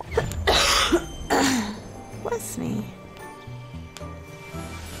 Bless me.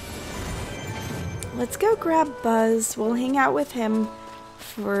 let's go grab Buzz. We'll hang out with him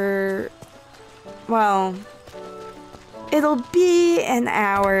for, well, it'll be an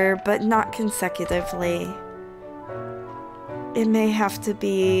hour, but not consecutively. It may have to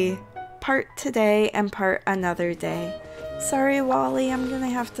be part today and part another day. Sorry, Wally, I'm gonna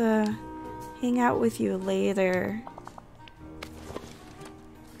have to hang out with you later.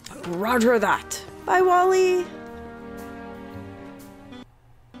 Roger that. Bye, Wally.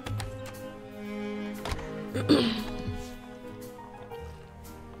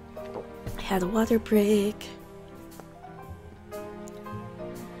 Had a water break.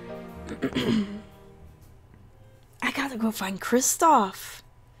 I gotta go find Kristoff.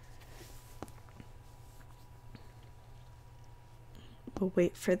 We'll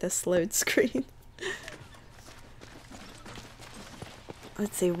wait for this load screen.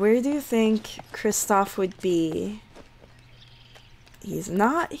 Let's see, where do you think Kristoff would be? He's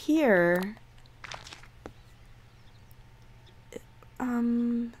not here.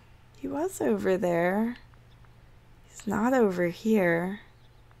 He was over there. He's not over here.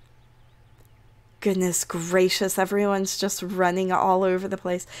 Goodness gracious, everyone's just running all over the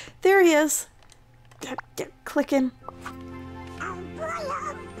place. There he is. Click him.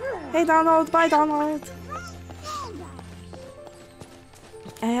 Hey Donald, bye Donald.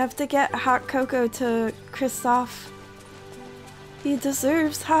 I have to get hot cocoa to Kristoff. He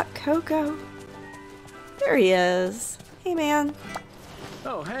deserves hot cocoa. There he is. Hey man.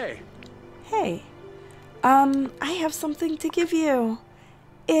 Oh, hey. Hey. I have something to give you.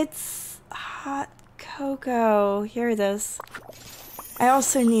 It's hot cocoa. Here it is. I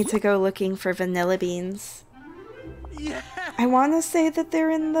also need to go looking for vanilla beans. Yeah. I want to say that they're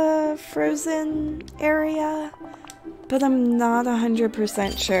in the frozen area, but I'm not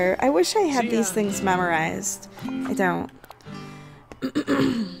 100% sure. I wish I had these things memorized. I don't.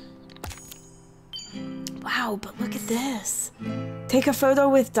 Wow, but look at this. Take a photo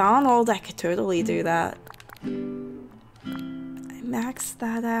with Donald. I could totally do that. I maxed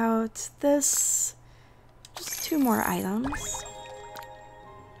that out. This, just 2 more items.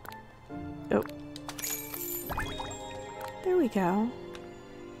 Oh. There we go.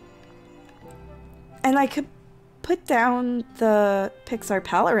 And I could put down the Pixar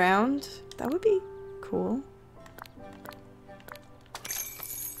Pal around. That would be cool.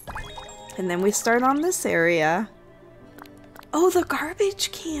 And then we start on this area. Oh, the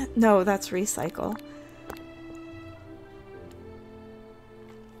garbage can. No, that's recycle.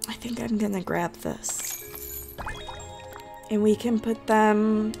 I think I'm gonna grab this. And we can put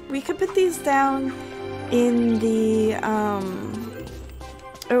them, we could put these down in the,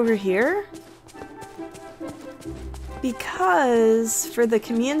 over here. Because for the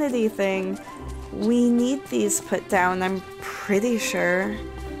community thing, we need these put down, I'm pretty sure.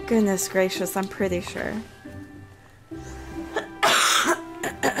 Goodness gracious, I'm pretty sure.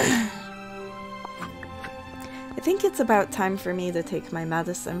 I think it's about time for me to take my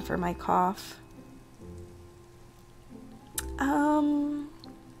medicine for my cough.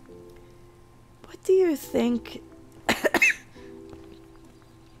 What do you think?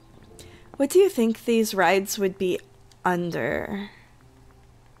 What do you think these rides would be under?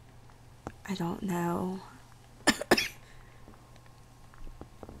 I don't know.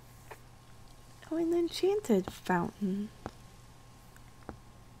 Oh, an enchanted fountain.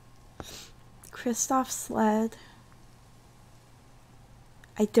 Kristoff's sled.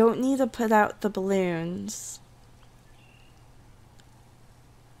 I don't need to put out the balloons.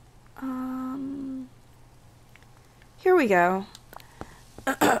 Here we go.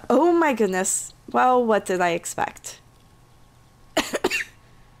 Oh my goodness. Well, what did I expect?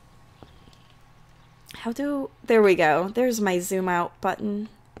 There we go. There's my zoom out button.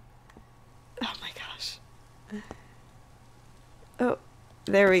 Oh my gosh. Oh,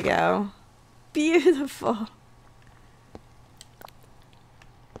 there we go. Beautiful.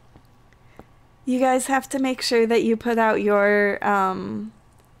 You guys have to make sure that you put out your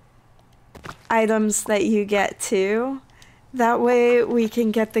items that you get too. That way we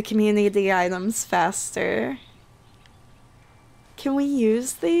can get the community items faster. Can we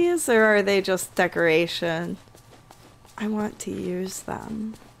use these or are they just decoration? I want to use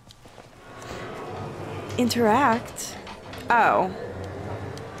them. Interact? Oh.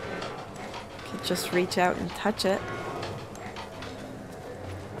 Could just reach out and touch it.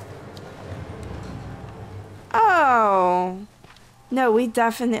 Oh. No, we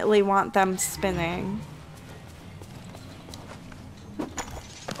definitely want them spinning.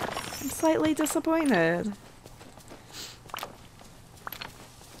 I'm slightly disappointed.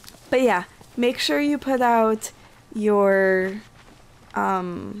 But yeah, make sure you put out your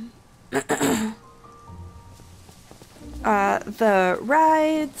the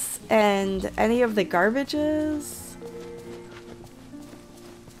rides and any of the garbages.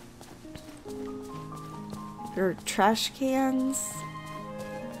 Or trash cans.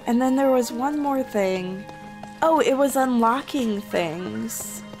 And then there was one more thing. Oh, it was unlocking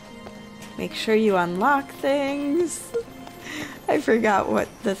things. Make sure you unlock things. I forgot what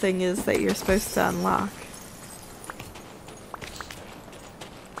the thing is that you're supposed to unlock.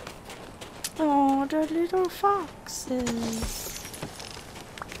 Oh, the little foxes.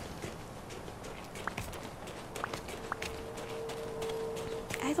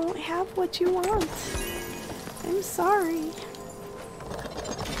 I don't have what you want. I'm sorry.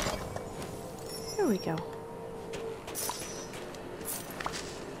 Here we go.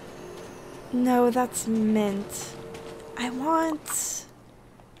 No, that's mint. I want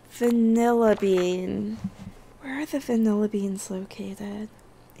vanilla bean. Where are the vanilla beans located?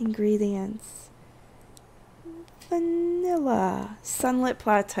 Ingredients. Vanilla. Sunlit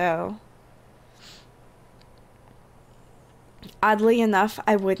Plateau. Oddly enough,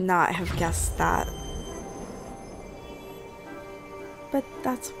 I would not have guessed that. But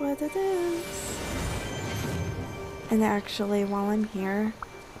that's what it is. And actually, while I'm here,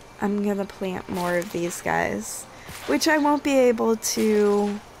 I'm gonna plant more of these guys. Which I won't be able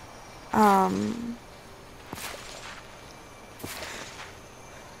to, I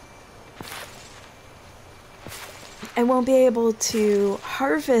won't be able to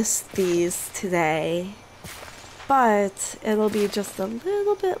harvest these today, but it'll be just a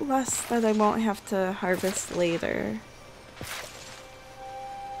little bit less that I won't have to harvest later.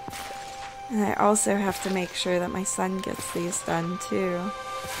 And I also have to make sure that my son gets these done too.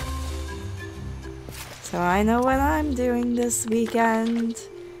 So I know what I'm doing this weekend,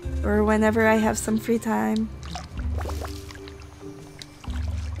 or whenever I have some free time.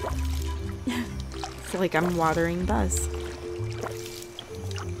 It's like I'm watering Buzz.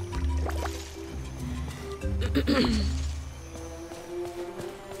 Okay.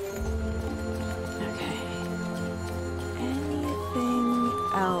 Anything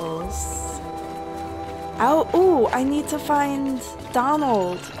else? Oh, ooh, I need to find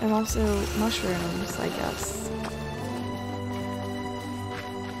Donald and also mushrooms, I guess.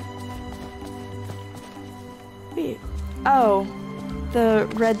 Wait. Oh, the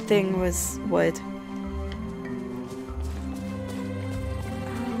red thing was wood.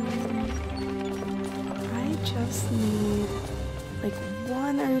 I just need like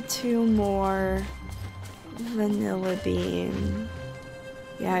 1 or 2 more vanilla bean.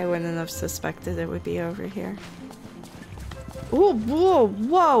 Yeah, I wouldn't have suspected it would be over here. Ooh, whoa,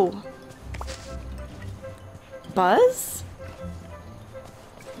 whoa! Buzz?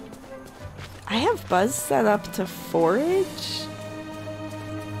 I have Buzz set up to forage?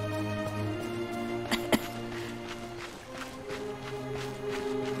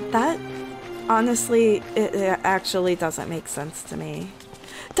 That, honestly, it actually doesn't make sense to me.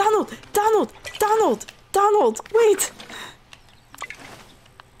 Donald! Donald! Donald! Donald! Wait!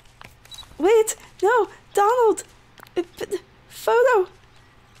 Wait! No! Donald! Photo!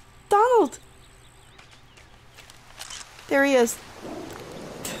 Donald! There he is.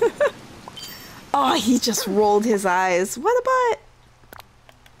 Oh, he just rolled his eyes. What a butt!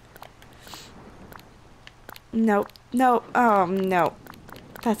 Nope. No. Oh, no.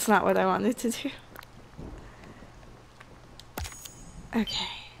 That's not what I wanted to do. Okay.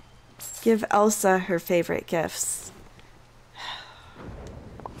 Give Elsa her favorite gifts.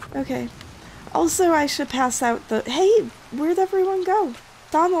 Okay. Also, I should pass out the... Hey! Where'd everyone go?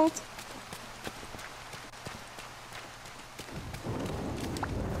 Donald!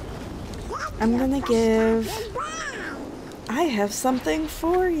 I'm gonna give... I have something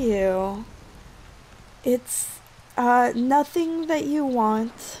for you. It's, nothing that you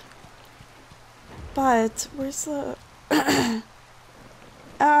want. But, where's the...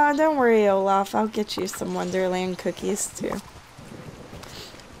 don't worry, Olaf. I'll get you some Wonderland cookies, too.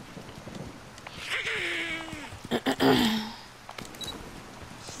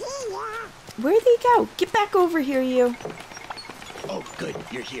 Where'd he go? Get back over here, you. Oh, good.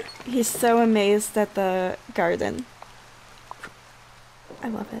 You're here. He's so amazed at the garden. I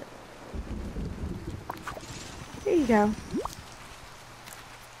love it. There you go.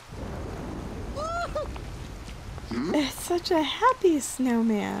 It's such a happy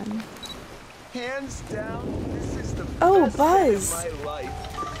snowman. Hands down, this is the Oh, best Buzz. day of my life.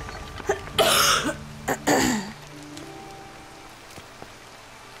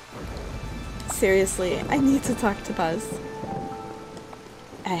 Seriously, I need to talk to Buzz.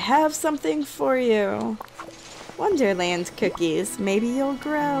 I have something for you. Wonderland cookies. Maybe you'll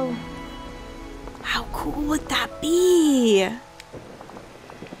grow. How cool would that be?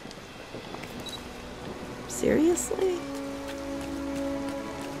 Seriously?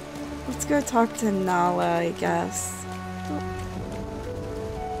 Let's go talk to Nala, I guess.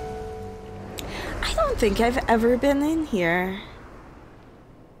 I don't think I've ever been in here.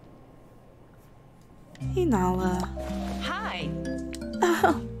 Hey, Nala. Hi.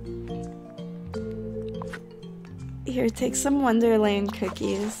 Oh. Here, take some Wonderland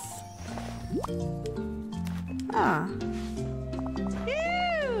cookies. Ah.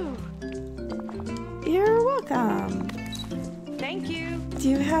 Ew. You're welcome. Thank you. Do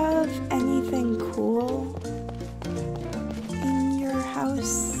you have anything cool in your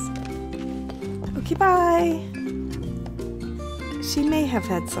house? Okay, bye. She may have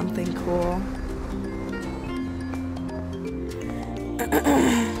had something cool.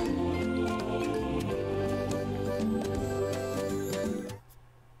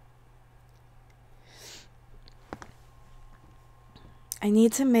 I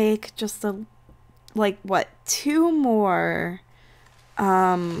need to make just like, what, 2 more.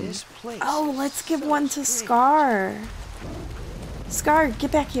 This place. Oh, let's give one to Scar. Scar,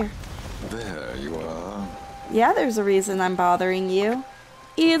 get back here. There you are. Yeah, there's a reason I'm bothering you.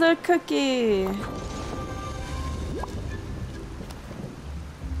 Eat a cookie.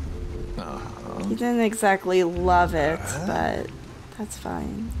 You didn't exactly love it, but that's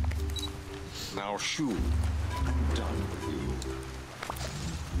fine. Now shoot. I'm done with you.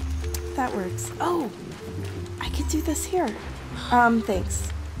 That works. Oh, I could do this here. Thanks.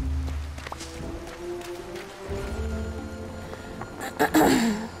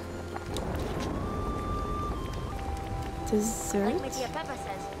 Dessert? Like my dear Peppa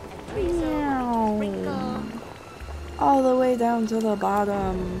says, and 3 is Meow. sprinkle. All the way down to the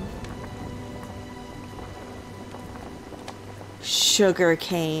bottom. Sugar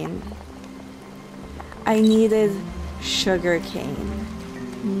cane. I needed sugar cane.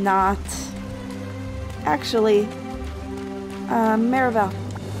 Not... Actually... Maribel.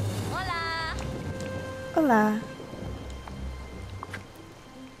 Hola. Hola.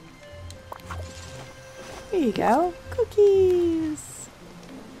 Here you go. Cookies.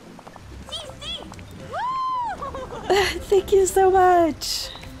 See, see. Woo! Thank you so much.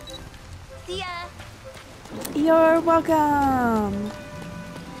 See ya. You're welcome.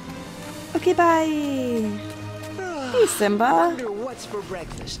 Okay, bye. Hey, Simba. Wonder what's for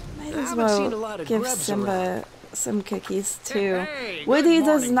breakfast. Might I as haven't seen a well lot of give grubs Simba around. some cookies too. Hey, Woody good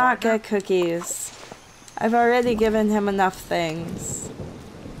does morning, not partner. get cookies. I've already given him enough things.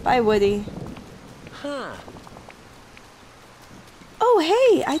 Bye, Woody. Huh. Oh,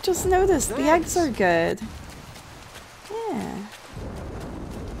 hey, I just noticed the eggs Thanks. are good.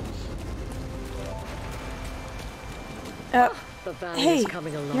 Yeah. The valley Hey, is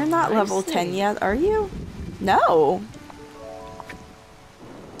coming along you're not level 10 nicely. yet, are you? No.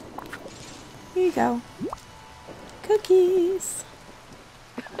 Here you go. Cookies.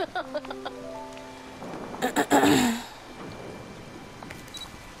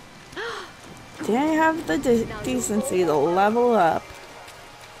 Didn't have the decency to level up.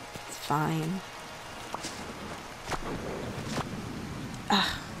 It's fine.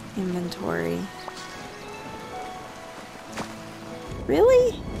 Ugh, inventory.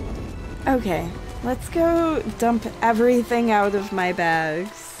 Really? Okay, let's go dump everything out of my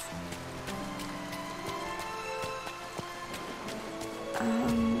bags.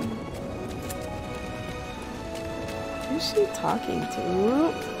 Who's she talking to?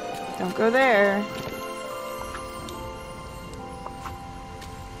 Oop, don't go there.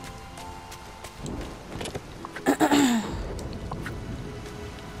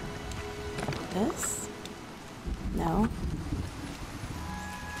 This? No.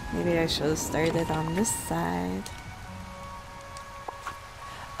 Maybe I should have started on this side.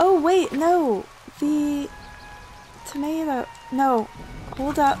 Oh, wait, no. The tomato. No,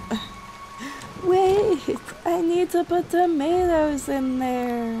 hold up. Wait, I need to put tomatoes in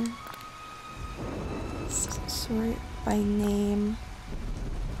there. Sort by name.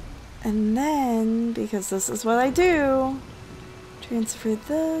 And then, because this is what I do, transfer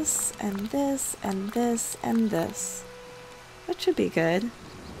this, and this, and this, and this. That should be good.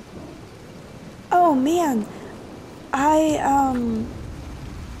 Oh man, I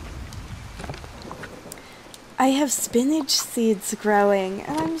have spinach seeds growing,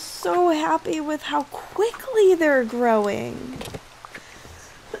 and I'm so happy with how quickly they're growing.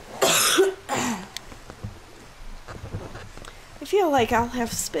 I feel like I'll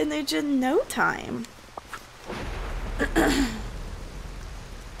have spinach in no time.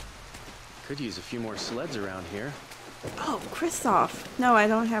 Could use a few more sleds around here. Oh, Kristoff. No, I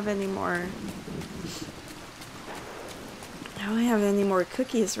don't have any more I don't have any more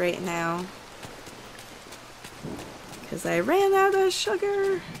cookies right now. Because I ran out of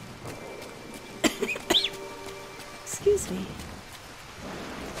sugar. Excuse me.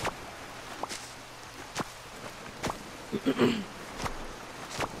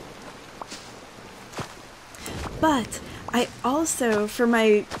 But I also, for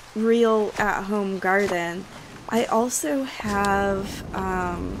my real at-home garden, I also have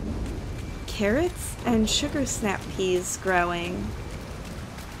carrots and sugar snap peas growing.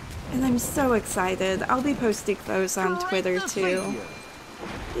 And I'm so excited. I'll be posting those on Twitter too.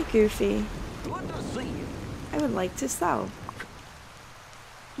 Hey Goofy. Good to see you. I would like to sell.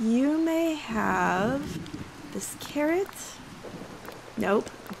 You may have this carrot. Nope.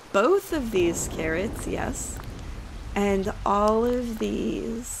 Both of these carrots, yes. And all of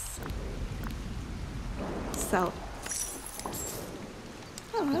these. Sell.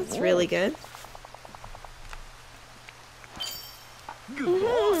 Oh, that's really good.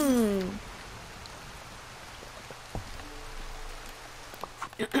 Mm.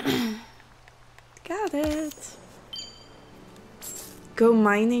 Got it. Go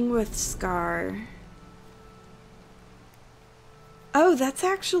mining with Scar. Oh, that's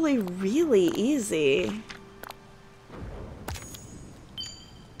actually really easy.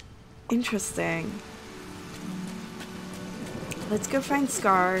 Interesting. Let's go find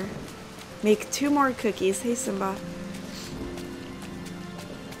Scar. Make 2 more cookies. Hey, Simba.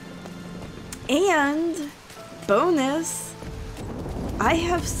 And bonus, I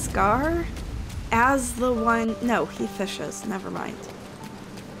have Scar as the one. No, he fishes. Never mind.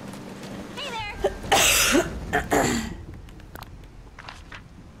 Hey there!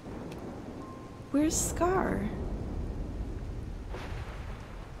 Where's Scar?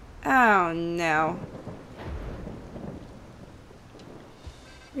 Oh no.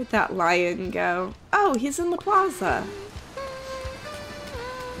 Where'd that lion go? Oh, he's in the plaza.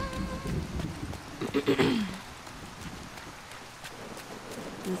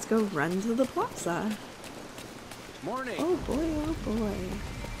 Let's go run to the plaza. Morning. Oh boy, oh boy.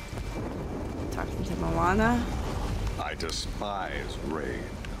 Talking to Moana. I despise rain.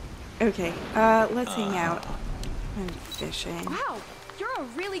 Okay, let's hang out. I'm fishing. Wow, you're a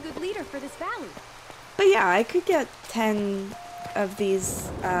really good leader for this valley. But yeah, I could get 10 of these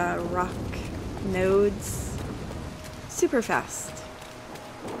rock nodes super fast.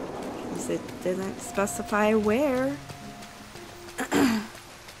 Because it didn't specify where.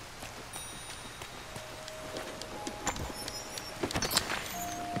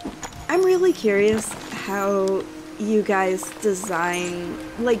 I'm really curious how you guys design,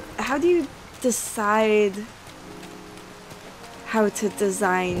 like, how do you decide how to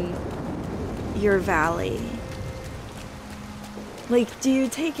design your valley? Like, do you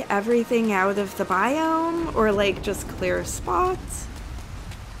take everything out of the biome, or like just clear spots?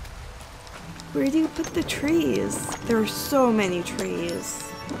 Where do you put the trees? There are so many trees.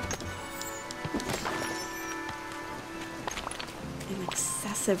 An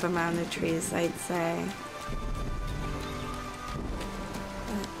excessive amount of trees, I'd say.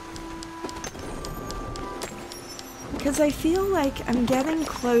 Because I feel like I'm getting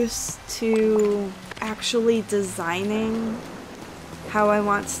close to actually designing how I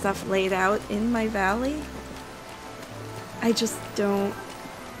want stuff laid out in my valley. I just don't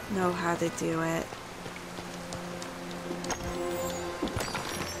know how to do it.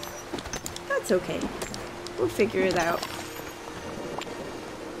 That's okay. We'll figure it out.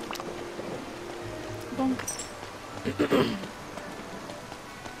 Bonk.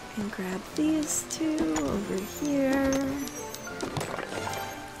 And grab these 2 over here.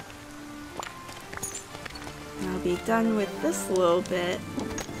 And I'll be done with this little bit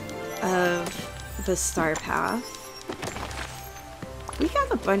of the star path. We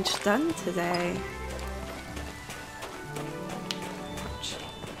got a bunch done today.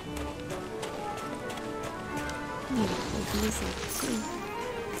 I need to pull these up too.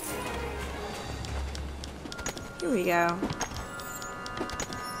 Here we go.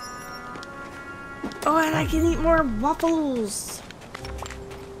 Oh, and I can eat more waffles!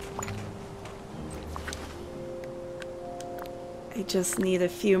 I just need a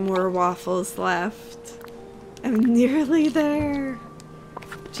few more waffles left. I'm nearly there.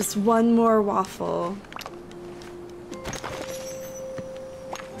 Just 1 more waffle.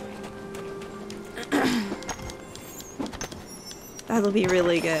 That'll be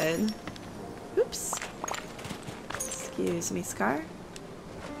really good. Oops. Excuse me, Scar.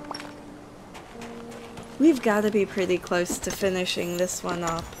 We've got to be pretty close to finishing this one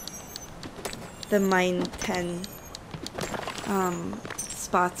off. The mine 10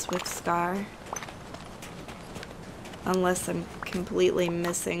 spots with Scar. Unless I'm completely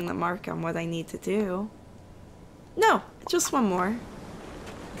missing the mark on what I need to do. No, just one more.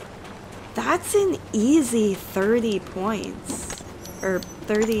 That's an easy 30 points. Or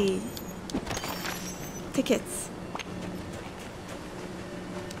 30 tickets.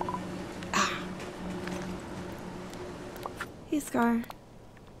 Ah. Hey, Scar.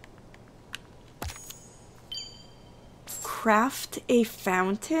 Craft a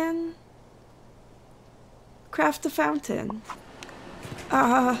fountain? Craft a fountain.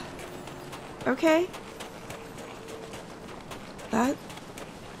 Okay. That,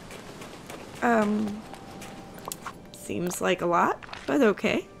 seems like a lot, but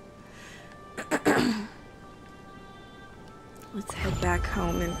okay. Let's head back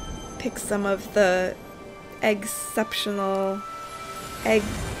home and pick some of the exceptional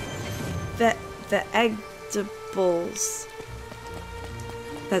the edibles.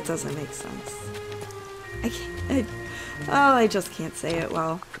 That doesn't make sense. I can't, I just can't say it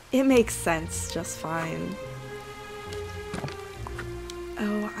well. It makes sense just fine.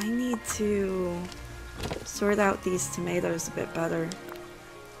 Oh, I need to sort out these tomatoes a bit better.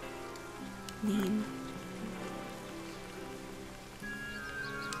 Neem.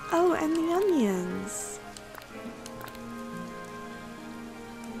 Oh, and the onions.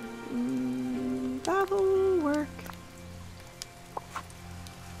 That'll work.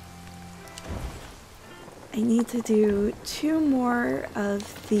 I need to do 2 more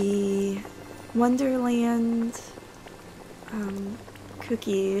of the Wonderland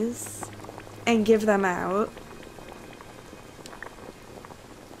cookies and give them out.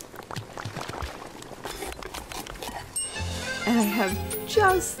 And I have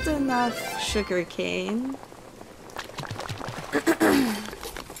just enough sugar cane.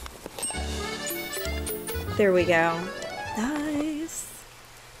 There we go. Nice.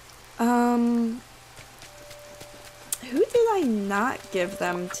 Who did I not give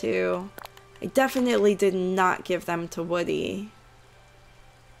them to? I definitely did not give them to Woody,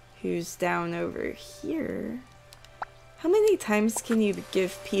 who's down over here. How many times can you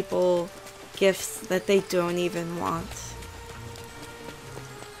give people gifts that they don't even want?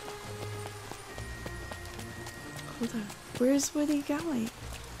 Hold on. Where's Woody going?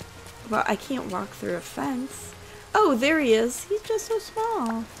 Well, I can't walk through a fence. Oh, there he is. He's just so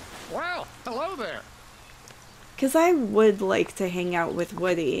small. Well, hello there. Because I would like to hang out with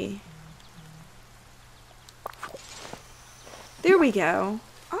Woody. There we go.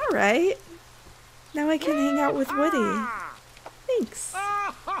 Alright. Now I can hang out with Woody. Thanks.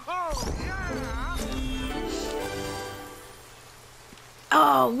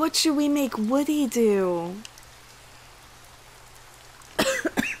 Oh, what should we make Woody do?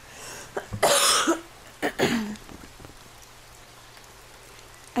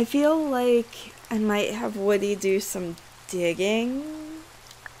 I feel like I might have Woody do some digging.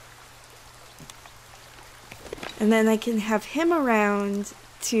 And then I can have him around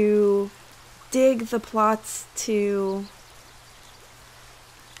to dig the plots to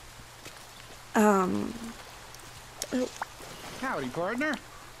Howdy, partner.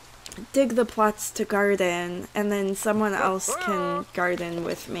 dig the plots to garden, and then someone else can garden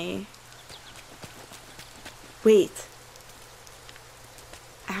with me. Wait.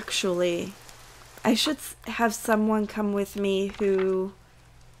 Actually, I should have someone come with me who...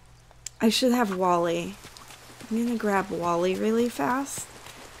 I should have Wally. I'm gonna grab Wally really fast,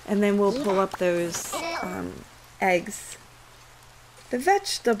 and then we'll pull up those eggs. The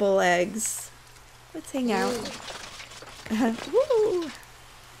vegetable eggs. Let's hang out. Woo!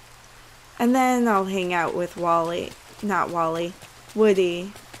 And then I'll hang out with Wally. Not Wally.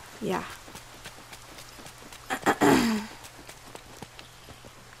 Woody. Yeah.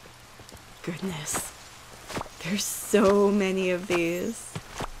 Goodness. There's so many of these.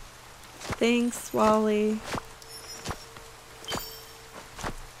 Thanks, Wally.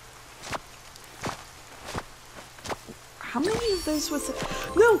 How many of those was it?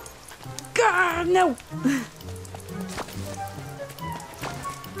 No! God, no!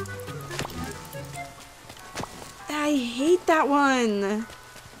 I hate that one.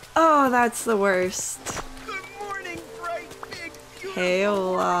 Oh, that's the worst. Good morning, bright, big, beautiful. Hey,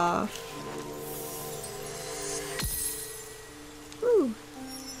 Olaf. Ooh.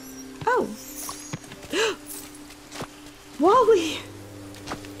 Oh. Wally!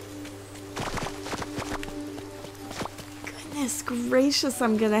 Goodness gracious,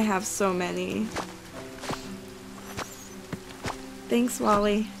 I'm gonna have so many. Thanks,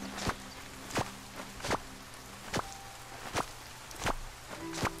 Wally.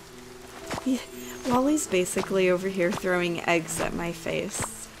 Wally's basically over here throwing eggs at my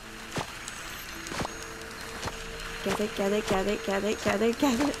face. Get it, get it, get it, get it, get it,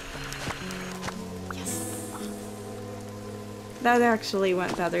 get it. Yes. That actually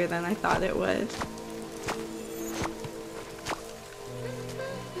went better than I thought it would.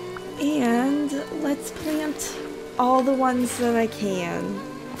 And let's plant all the ones that I can.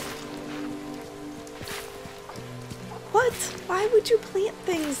 What? Why would you plant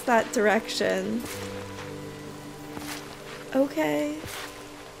things that direction? Okay.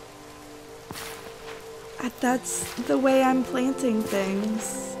 That's the way I'm planting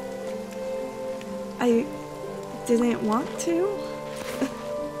things. I didn't want to.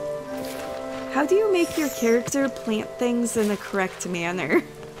 How do you make your character plant things in the correct manner?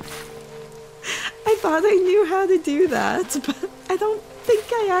 I thought I knew how to do that, but I don't think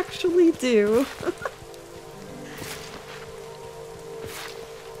I actually do.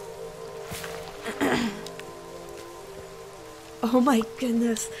 Oh my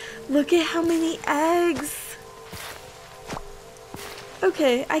goodness, look at how many eggs!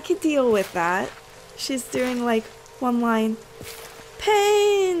 Okay, I could deal with that. She's doing like one line.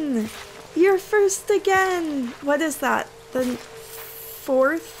 Pain! You're first again! What is that? The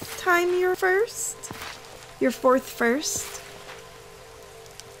fourth time you're first? Your fourth first?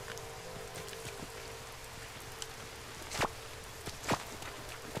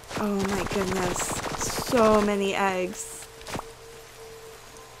 Oh my goodness, so many eggs.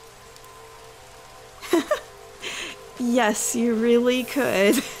 Yes, you really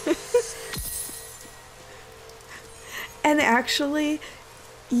could. And actually,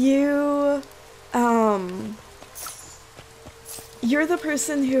 you're the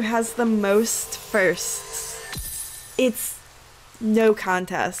person who has the most firsts. It's no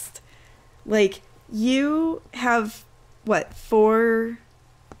contest. Like, you have, what, 4...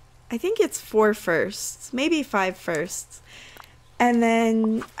 I think it's 4 firsts, maybe 5 firsts. And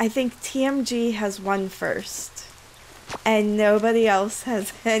then I think TMG has 1 first. And nobody else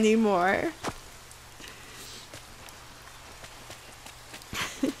has any more.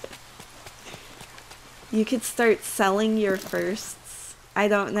 You could start selling your firsts. I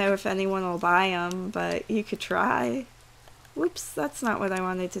don't know if anyone will buy them, but you could try. Whoops, that's not what I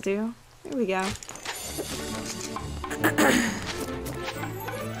wanted to do. There we go.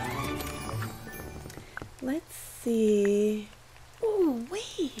 Let's see. Oh,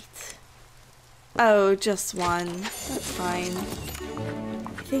 wait. Oh, just 1. That's fine.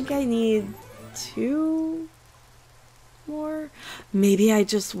 I think I need 2 more. Maybe I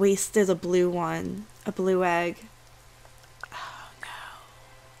just wasted a blue one. A blue egg. Oh, no.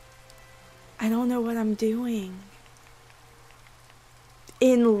 I don't know what I'm doing.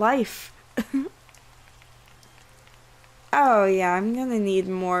 In life. Oh, yeah, I'm gonna need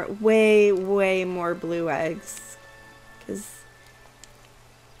more, way more blue eggs. Because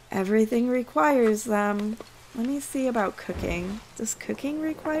everything requires them. Let me see about cooking. Does cooking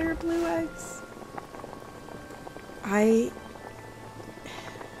require blue eggs? I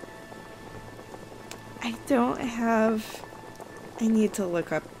don't have... I need to look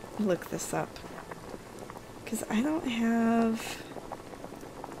this up. Because I don't have...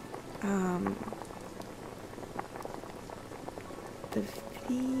 the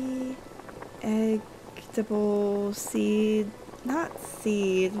vegetable seed... Not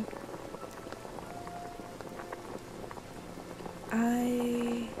seed.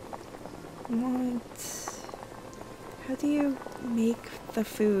 I want... How do you make the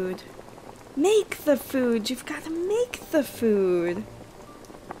food? Make the food! You've got to make the food!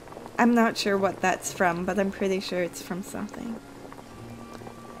 I'm not sure what that's from, but I'm pretty sure it's from something.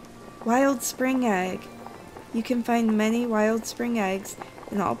 Wild spring egg. You can find many wild spring eggs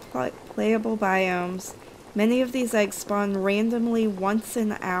in all playable biomes. Many of these eggs spawn randomly once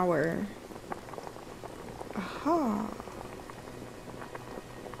an hour. Aha.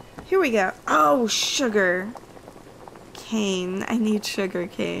 Here we go. Oh, sugar cane. I need sugar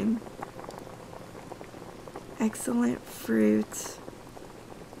cane. Excellent fruit.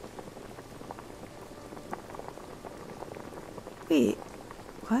 Wait,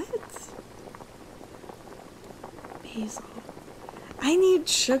 what? Basil. I need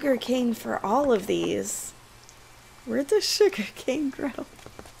sugar cane for all of these. Where does sugar cane grow?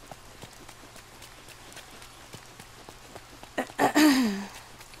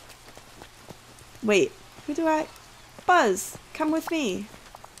 Wait, who do I... Buzz, come with me.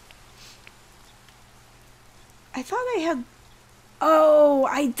 I thought I had... Oh,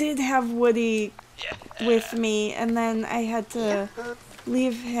 I did have Woody with me, and then I had to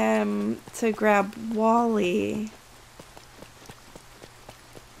leave him to grab Wally.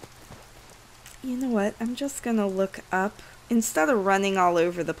 You know what? I'm just gonna look up. Instead of running all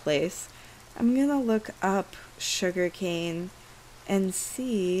over the place, I'm gonna look up sugarcane and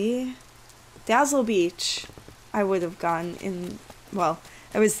see. Dazzle Beach. I would have gone in, well,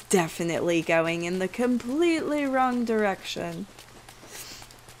 I was definitely going in the completely wrong direction.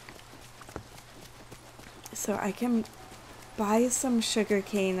 So I can buy some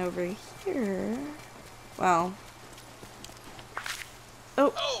sugarcane over here. Well.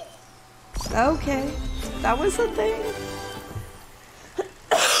 Oh. Okay. That was a thing.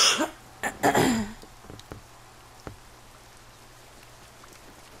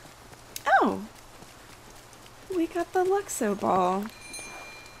 Oh. We got the Luxo ball.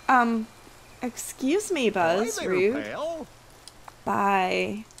 Excuse me, Buzz. Hi there, Rude. pal.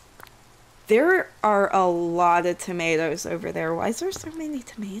 Bye. There are a lot of tomatoes over there. Why is there so many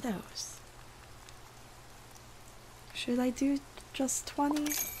tomatoes? Should I do just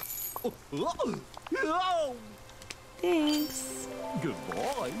 20? Oh, Thanks.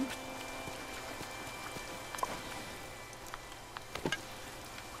 goodbye.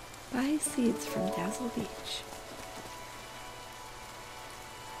 Buy seeds from Dazzle Beach.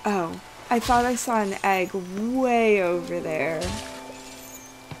 Oh, I thought I saw an egg way over there.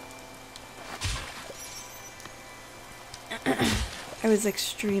 I was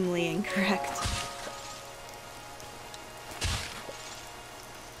extremely incorrect.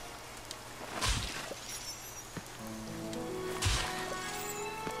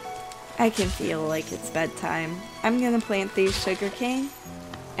 I can feel like it's bedtime. I'm gonna plant these sugarcane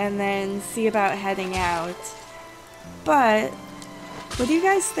and then see about heading out. But what do you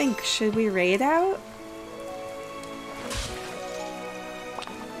guys think? Should we raid out?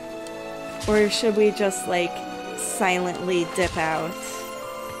 Or should we just like silently dip out?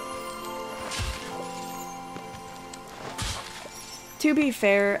 To be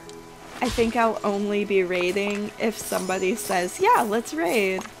fair, I think I'll only be raiding if somebody says, yeah, let's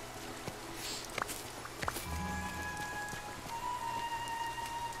raid.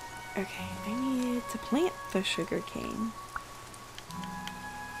 Okay, I need to plant the sugarcane.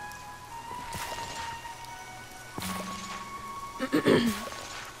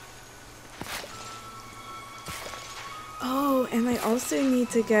 Oh, and I also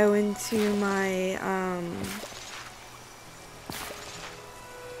need to go into my,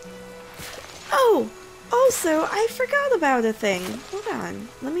 Oh! Also, I forgot about a thing. Hold on.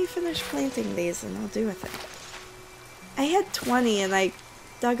 Let me finish planting these and I'll do a thing. I had 20 and I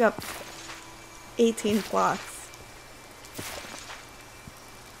dug up 18 plots.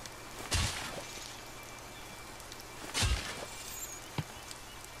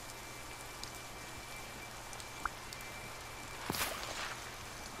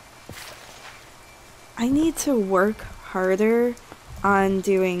 I need to work harder on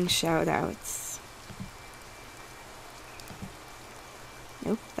doing shoutouts.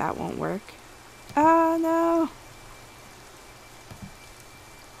 Nope, that won't work. Oh no!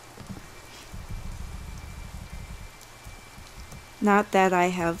 Not that I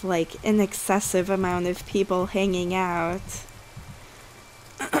have like an excessive amount of people hanging out.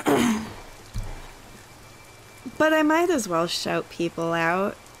 But I might as well shout people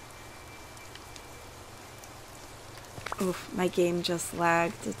out. Oof, my game just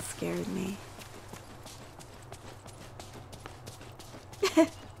lagged. It scared me.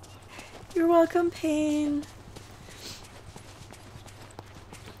 You're welcome, Pain.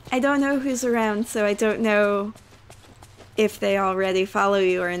 I don't know who's around, so I don't know if they already follow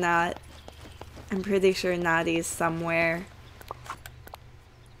you or not. I'm pretty sure Nadi's somewhere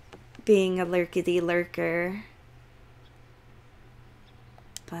being a lurkity lurker.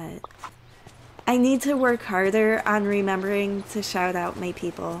 But I need to work harder on remembering to shout out my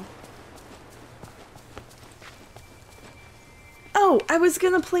people. Oh, I was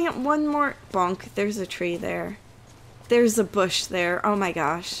gonna plant one more. Bonk, there's a tree there. There's a bush there. Oh my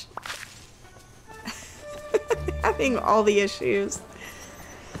gosh. Having all the issues.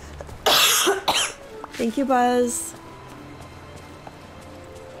 Thank you, Buzz.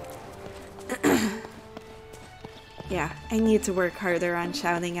 Yeah, I need to work harder on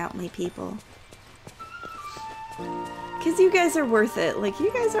shouting out my people. Because you guys are worth it. Like,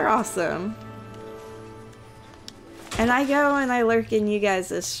 you guys are awesome. And I go and I lurk in you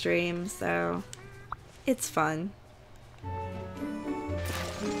guys' stream, so it's fun.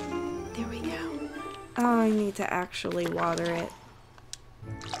 There we go. Oh, I need to actually water it.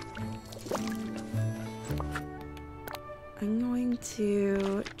 I'm going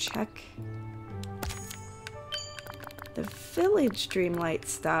to check the Village Dreamlight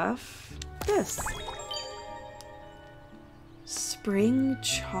stuff. This. Spring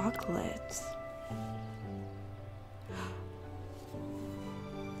chocolate.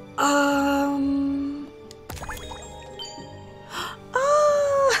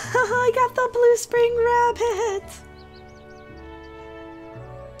 spring rabbit!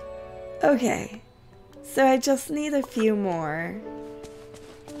 Okay, so I just need a few more.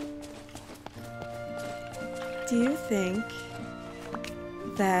 Do you think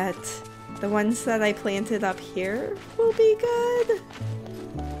that the ones that I planted up here will be good?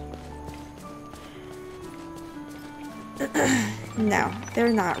 No,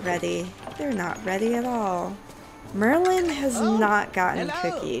 they're not ready. They're not ready at all. Merlin has not gotten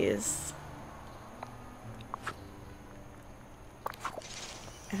cookies.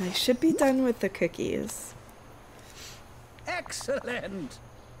 And I should be done with the cookies. Excellent.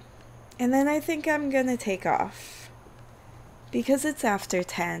 And then I think I'm gonna take off. Because it's after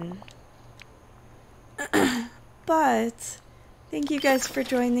 10. But thank you guys for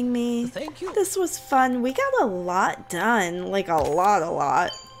joining me. Thank you. This was fun. We got a lot done. Like a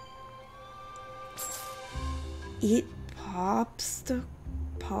lot. Eat popsicles.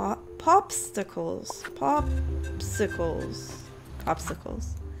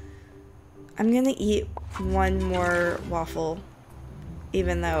 I'm gonna eat one more waffle,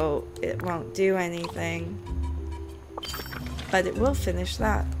 even though it won't do anything. But it will finish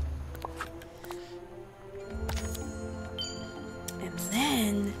that. And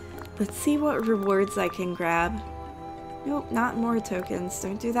then, let's see what rewards I can grab. Nope, not more tokens.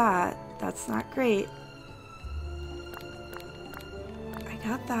 Don't do that. That's not great. I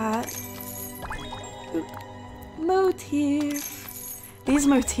got that. Oop. Motif. These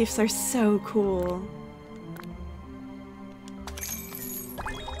motifs are so cool.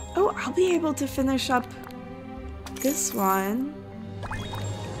 Oh, I'll be able to finish up this one.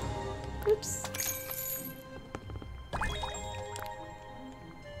 Oops.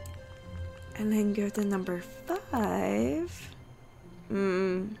 And then go to number 5.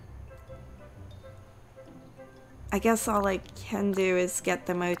 I guess all I can do is get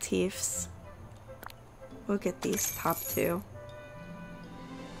the motifs. We'll get these top 2.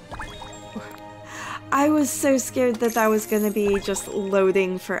 I was so scared that that was gonna be just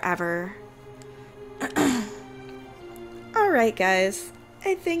loading forever. Alright guys,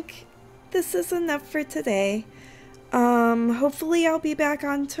 I think this is enough for today. Hopefully I'll be back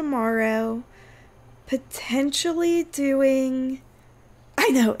on tomorrow. Potentially doing... I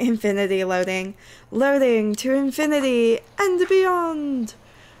know, infinity loading. Loading to infinity and beyond.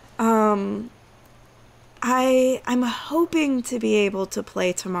 I'm hoping to be able to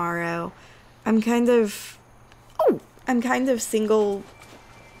play tomorrow. I'm kind of single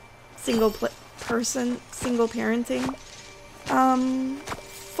parenting,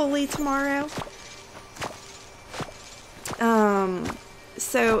 fully tomorrow.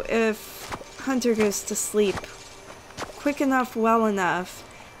 So if Hunter goes to sleep quick enough, well enough,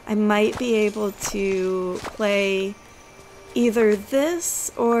 I might be able to play either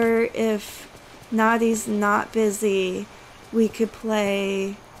this, or if Nadi's not busy, we could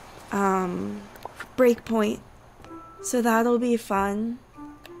play Breakpoint. So that'll be fun.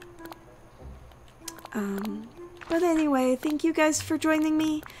 But anyway, thank you guys for joining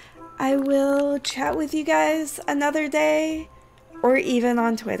me. I will chat with you guys another day, or even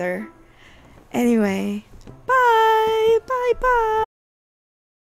on Twitter. Anyway, bye! Bye!